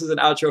on. This is an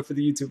outro for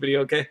the YouTube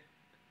video, okay?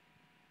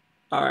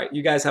 All right,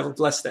 you guys have a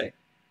blessed day.